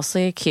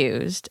falsely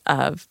accused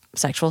of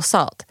sexual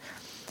assault.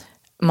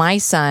 My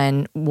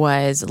son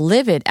was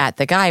livid at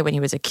the guy when he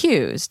was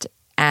accused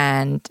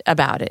and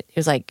about it. It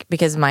was like,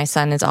 because my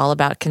son is all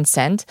about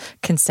consent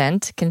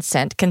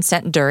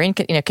during,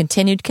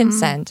 continued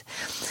consent.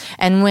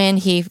 And when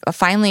he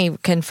finally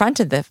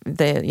confronted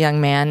the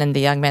young man, and the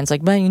young man's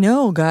like,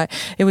 well, God,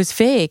 it was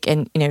fake.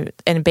 And,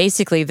 and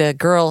basically the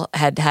girl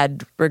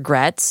had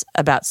regrets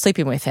about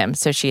sleeping with him.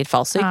 So she had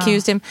falsely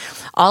accused him,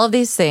 all of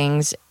these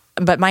things.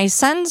 But my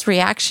son's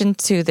reaction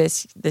to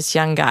this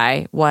young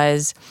guy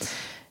was,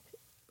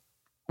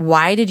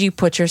 why did you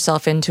put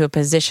yourself into a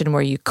position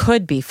where you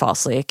could be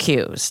falsely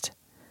accused?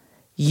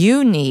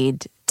 You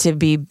need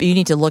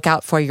to look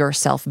out for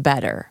yourself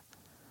better.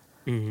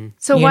 Mm-hmm.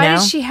 So why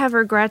does she have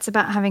regrets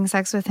about having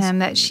sex with him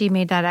that she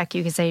made that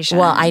accusation?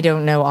 Well, I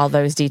don't know all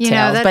those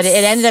details, but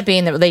it ended up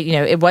being that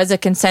it was a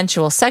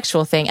consensual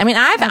sexual thing. I mean,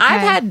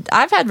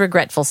 I've had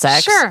regretful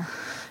sex. Sure.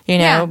 You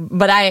know,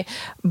 Yeah.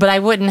 but I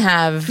wouldn't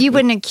have. You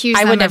wouldn't accuse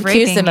I them wouldn't of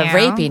accuse raping them of you.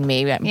 raping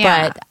me.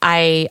 Yeah. But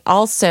I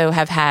also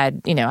have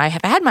had, I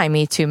have had my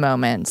Me Too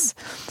moments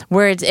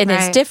where it's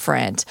Right.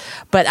 different.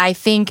 But I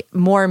think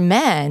more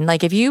men,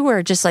 like if you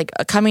were just like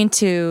coming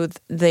to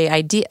the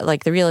idea,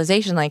 like the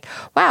realization, like,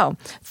 wow,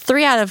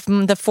 3 out of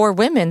the 4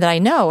 women that I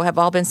know have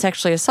all been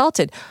sexually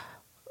assaulted.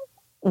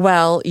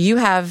 Well, you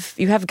have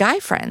guy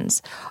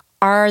friends.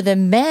 Are the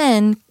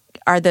men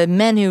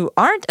who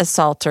aren't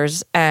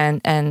assaulters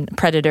and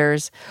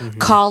predators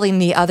calling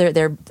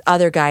their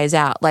other guys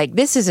out? Like,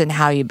 this isn't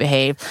how you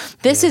behave.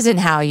 This is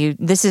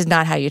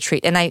not how you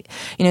treat.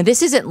 And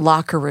this isn't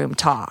locker room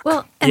talk.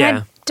 Well, and Yeah.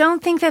 I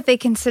don't think that they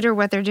consider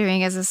what they're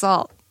doing as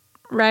assault,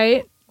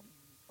 right?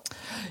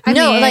 I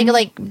no, mean,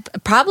 like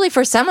probably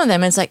for some of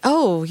them, it's like,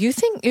 oh, you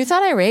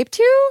thought I raped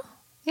you?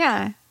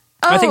 yeah.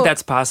 I think Oh.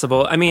 that's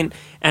possible. I mean,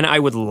 and I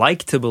would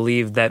like to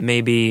believe that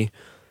maybe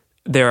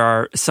there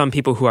are some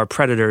people who are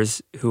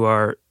predators who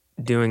are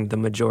doing the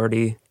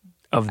majority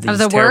of these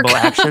the work. terrible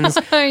actions.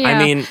 I Yeah.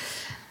 mean,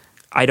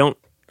 I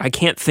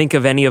can't think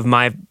of any of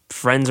my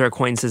friends or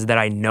acquaintances that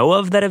I know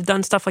of that have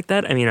done stuff like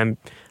that. I mean,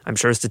 I'm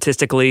sure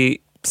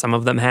statistically some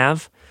of them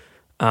have,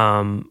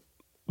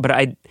 but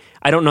I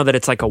don't know that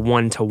it's like a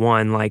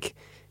 1-to-1. Like,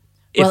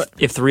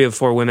 if 3 of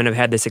 4 women have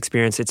had this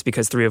experience, it's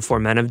because 3 of 4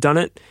 men have done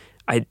it.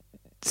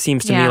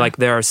 Seems to me Yeah. like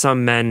there are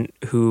some men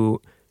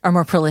who Are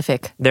more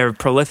prolific, they're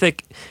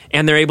prolific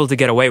and they're able to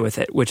get away with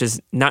it, which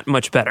is not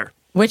much better.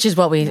 which is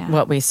what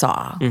we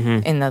saw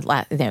in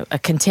the a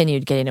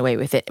continued getting away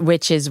with it,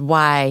 which is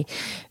why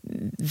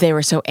they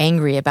were so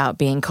angry about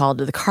being called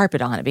to the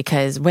carpet on it.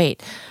 Because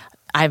wait,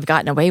 I've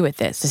gotten away with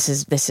this.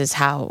 This is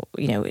how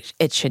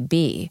it should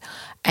be,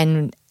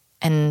 and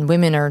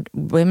women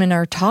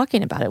are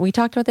talking about it. We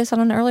talked about this on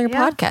an earlier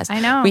Yeah, podcast. I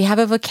know. We have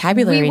a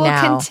vocabulary We will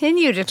now.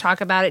 continue to talk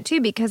about it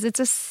too because it's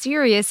a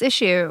serious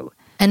issue.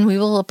 And we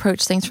will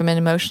approach things from an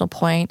emotional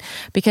point,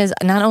 because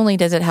not only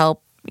does it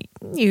help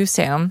you,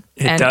 Sam,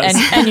 and does.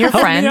 and your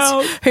Help me friends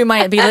out. who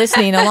might be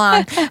listening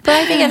along, but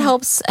I think it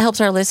helps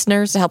our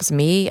listeners. It helps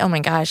me. Oh my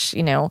gosh,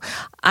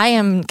 I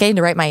am getting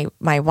to write my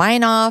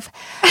wine off.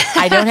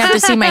 I don't have to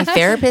see my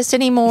therapist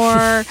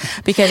anymore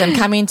because I'm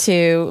coming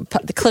to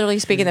Clearly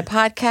Speaking the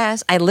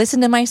podcast. I listen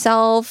to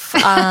myself.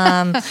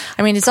 I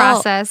mean, it's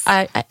Process.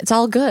 it's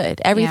all good.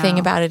 Everything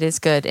Yeah. about it is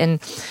good.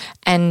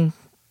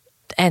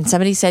 And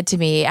somebody said to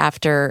me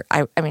after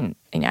I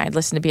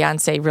listened to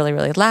Beyonce really,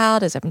 really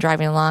loud as I'm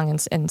driving along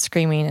and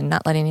screaming and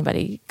not letting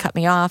anybody cut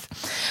me off.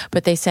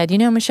 But they said,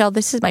 Michelle,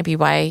 this might be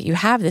why you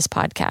have this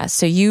podcast,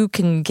 so you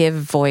can give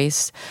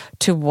voice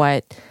to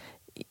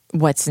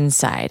what's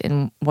inside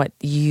and what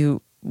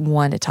you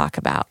want to talk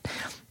about.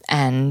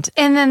 And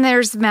then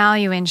there's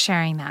value in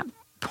sharing that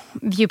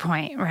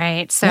viewpoint,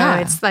 right? So Yeah.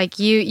 it's like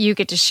you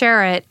get to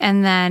share it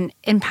and then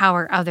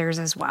empower others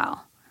as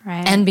well,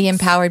 right? and be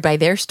empowered by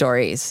their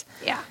stories.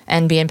 Yeah.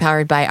 And be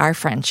empowered by our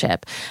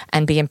friendship,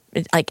 and be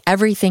like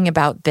everything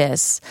about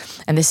this.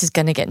 And this is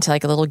going to get into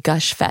like a little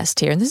gush fest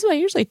here. And this is what I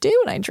usually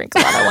do when I drink a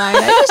lot of wine.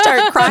 I just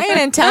start crying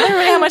and telling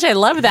everybody how much I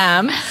love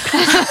them.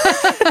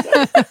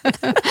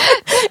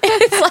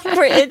 It's like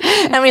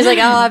and he's like,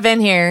 "Oh, I've been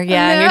here.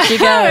 Yeah, here she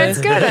goes."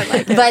 It's good. I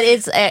like it.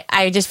 But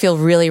I just feel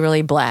really,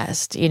 really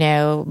blessed.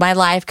 My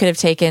life could have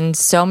taken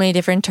so many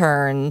different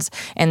turns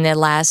in the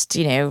last,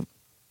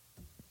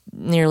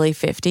 nearly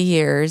 50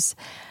 years.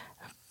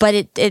 But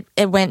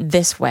it went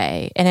this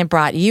way, and it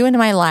brought you into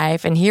my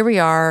life, and here we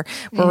are.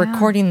 We're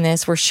recording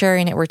this, we're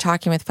sharing it, we're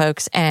talking with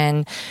folks,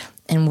 and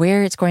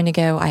where it's going to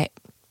go,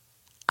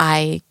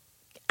 there's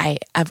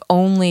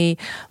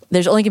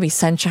only gonna be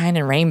sunshine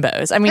and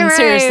rainbows. I mean, Right.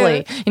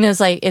 seriously,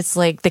 it's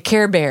like the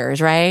Care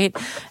Bears, right?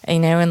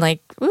 And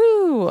like,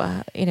 ooh,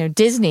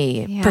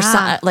 Disney,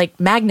 Yeah. like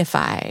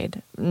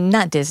magnified,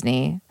 not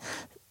Disney.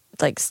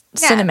 Like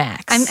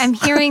Cinemax. I'm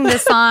hearing the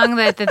song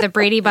that the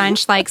Brady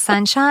Bunch, like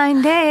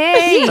Sunshine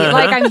Day.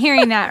 Like I'm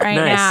hearing that right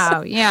Nice.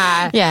 now.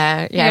 Yeah.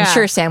 Yeah. Yeah. I'm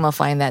sure Sam will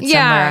find that somewhere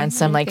Yeah, on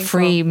some I like think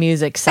free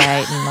music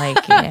site and like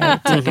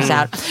take us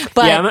out.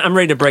 But Yeah, I'm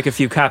ready to break a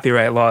few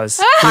copyright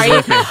laws. are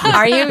you?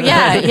 Are you?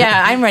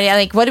 Yeah. I'm ready.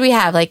 Like, what do we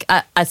have? Like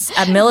a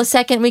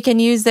millisecond we can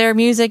use their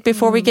music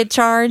before we get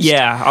charged.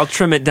 Yeah, I'll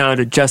trim it down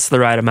to just the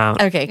right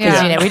amount. Okay,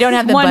 because Yeah. we don't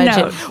have the One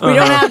budget.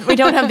 note. We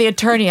don't have the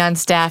attorney on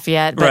staff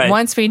yet. But Right.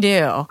 once we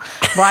do,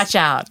 watch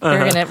out. We're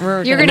You're And gonna that's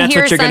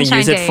hear what you're going to Sunshine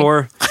use it Day.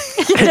 for?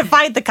 to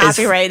fight the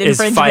copyright is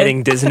infringement.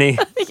 fighting Disney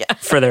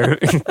for their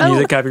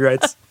music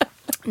copyrights.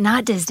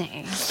 Not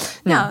Disney.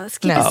 No, let's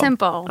keep no. it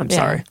simple. I'm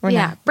sorry. We're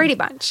Yeah, not. Brady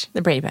Bunch.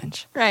 The Brady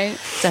Bunch. Right.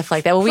 Stuff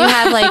like that. Well, we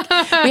have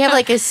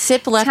like a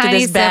sip left of Tiny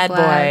this bad sip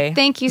left. boy.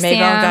 Thank you, Maison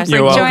Sam, Garçon. for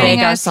You're welcome. joining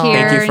Maison us Garçon.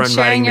 here Thank you for and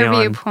sharing inviting your me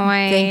on.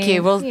 viewpoint. Thank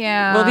you. We'll be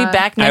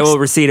back next. I will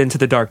recede into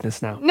the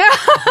darkness now.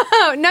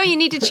 No, you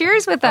need to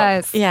cheers with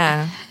us.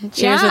 Yeah.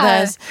 Cheers with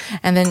Yeah. us.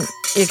 And then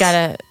you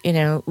gotta,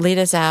 lead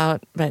us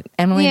out. But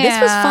Emily, this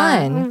was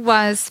fun. It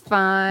was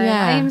fun.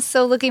 Yeah. I am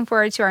so looking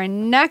forward to our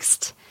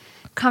next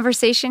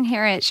conversation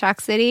here at Shock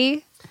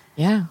City.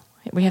 Yeah.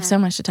 We have so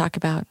much to talk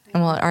about.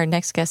 And our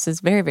next guest is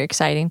very, very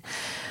exciting.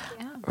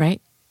 Right?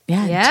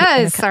 Yeah.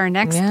 Yes, our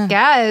next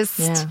guest.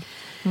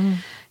 Yeah.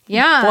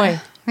 Yeah. Boy.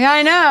 Yeah,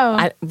 I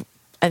know.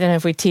 I don't know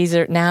if we tease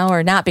it now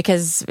or not,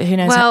 because who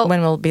knows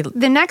when we'll be.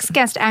 The next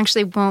guest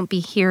actually won't be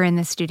here in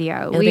the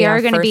studio. It'll be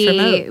our first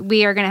remote.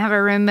 We are going to have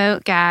a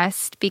remote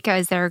guest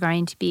because they're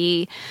going to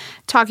be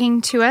talking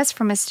to us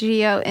from a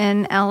studio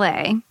in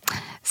LA.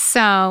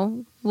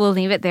 So we'll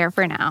leave it there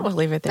for now. We'll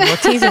leave it there. We'll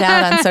tease it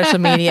out on social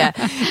media,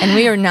 and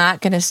we are not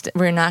going to.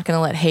 We're not going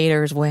to let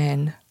haters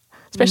win.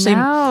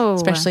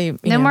 Especially,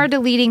 no more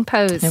deleting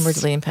posts. No more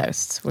deleting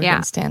posts. We're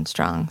going to stand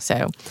strong.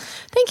 So,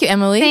 thank you,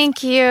 Emily.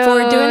 Thank you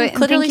for doing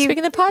Literally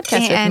Speaking the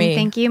podcast with me. And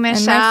thank you,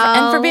 Michelle,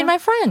 and for being my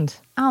friend.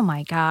 Oh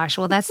my gosh!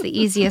 Well, that's the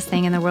easiest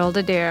thing in the world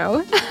to do.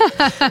 All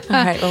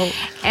right. Well,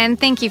 and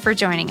thank you for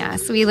joining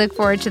us. We look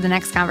forward to the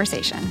next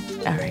conversation.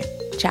 All right.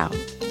 Ciao.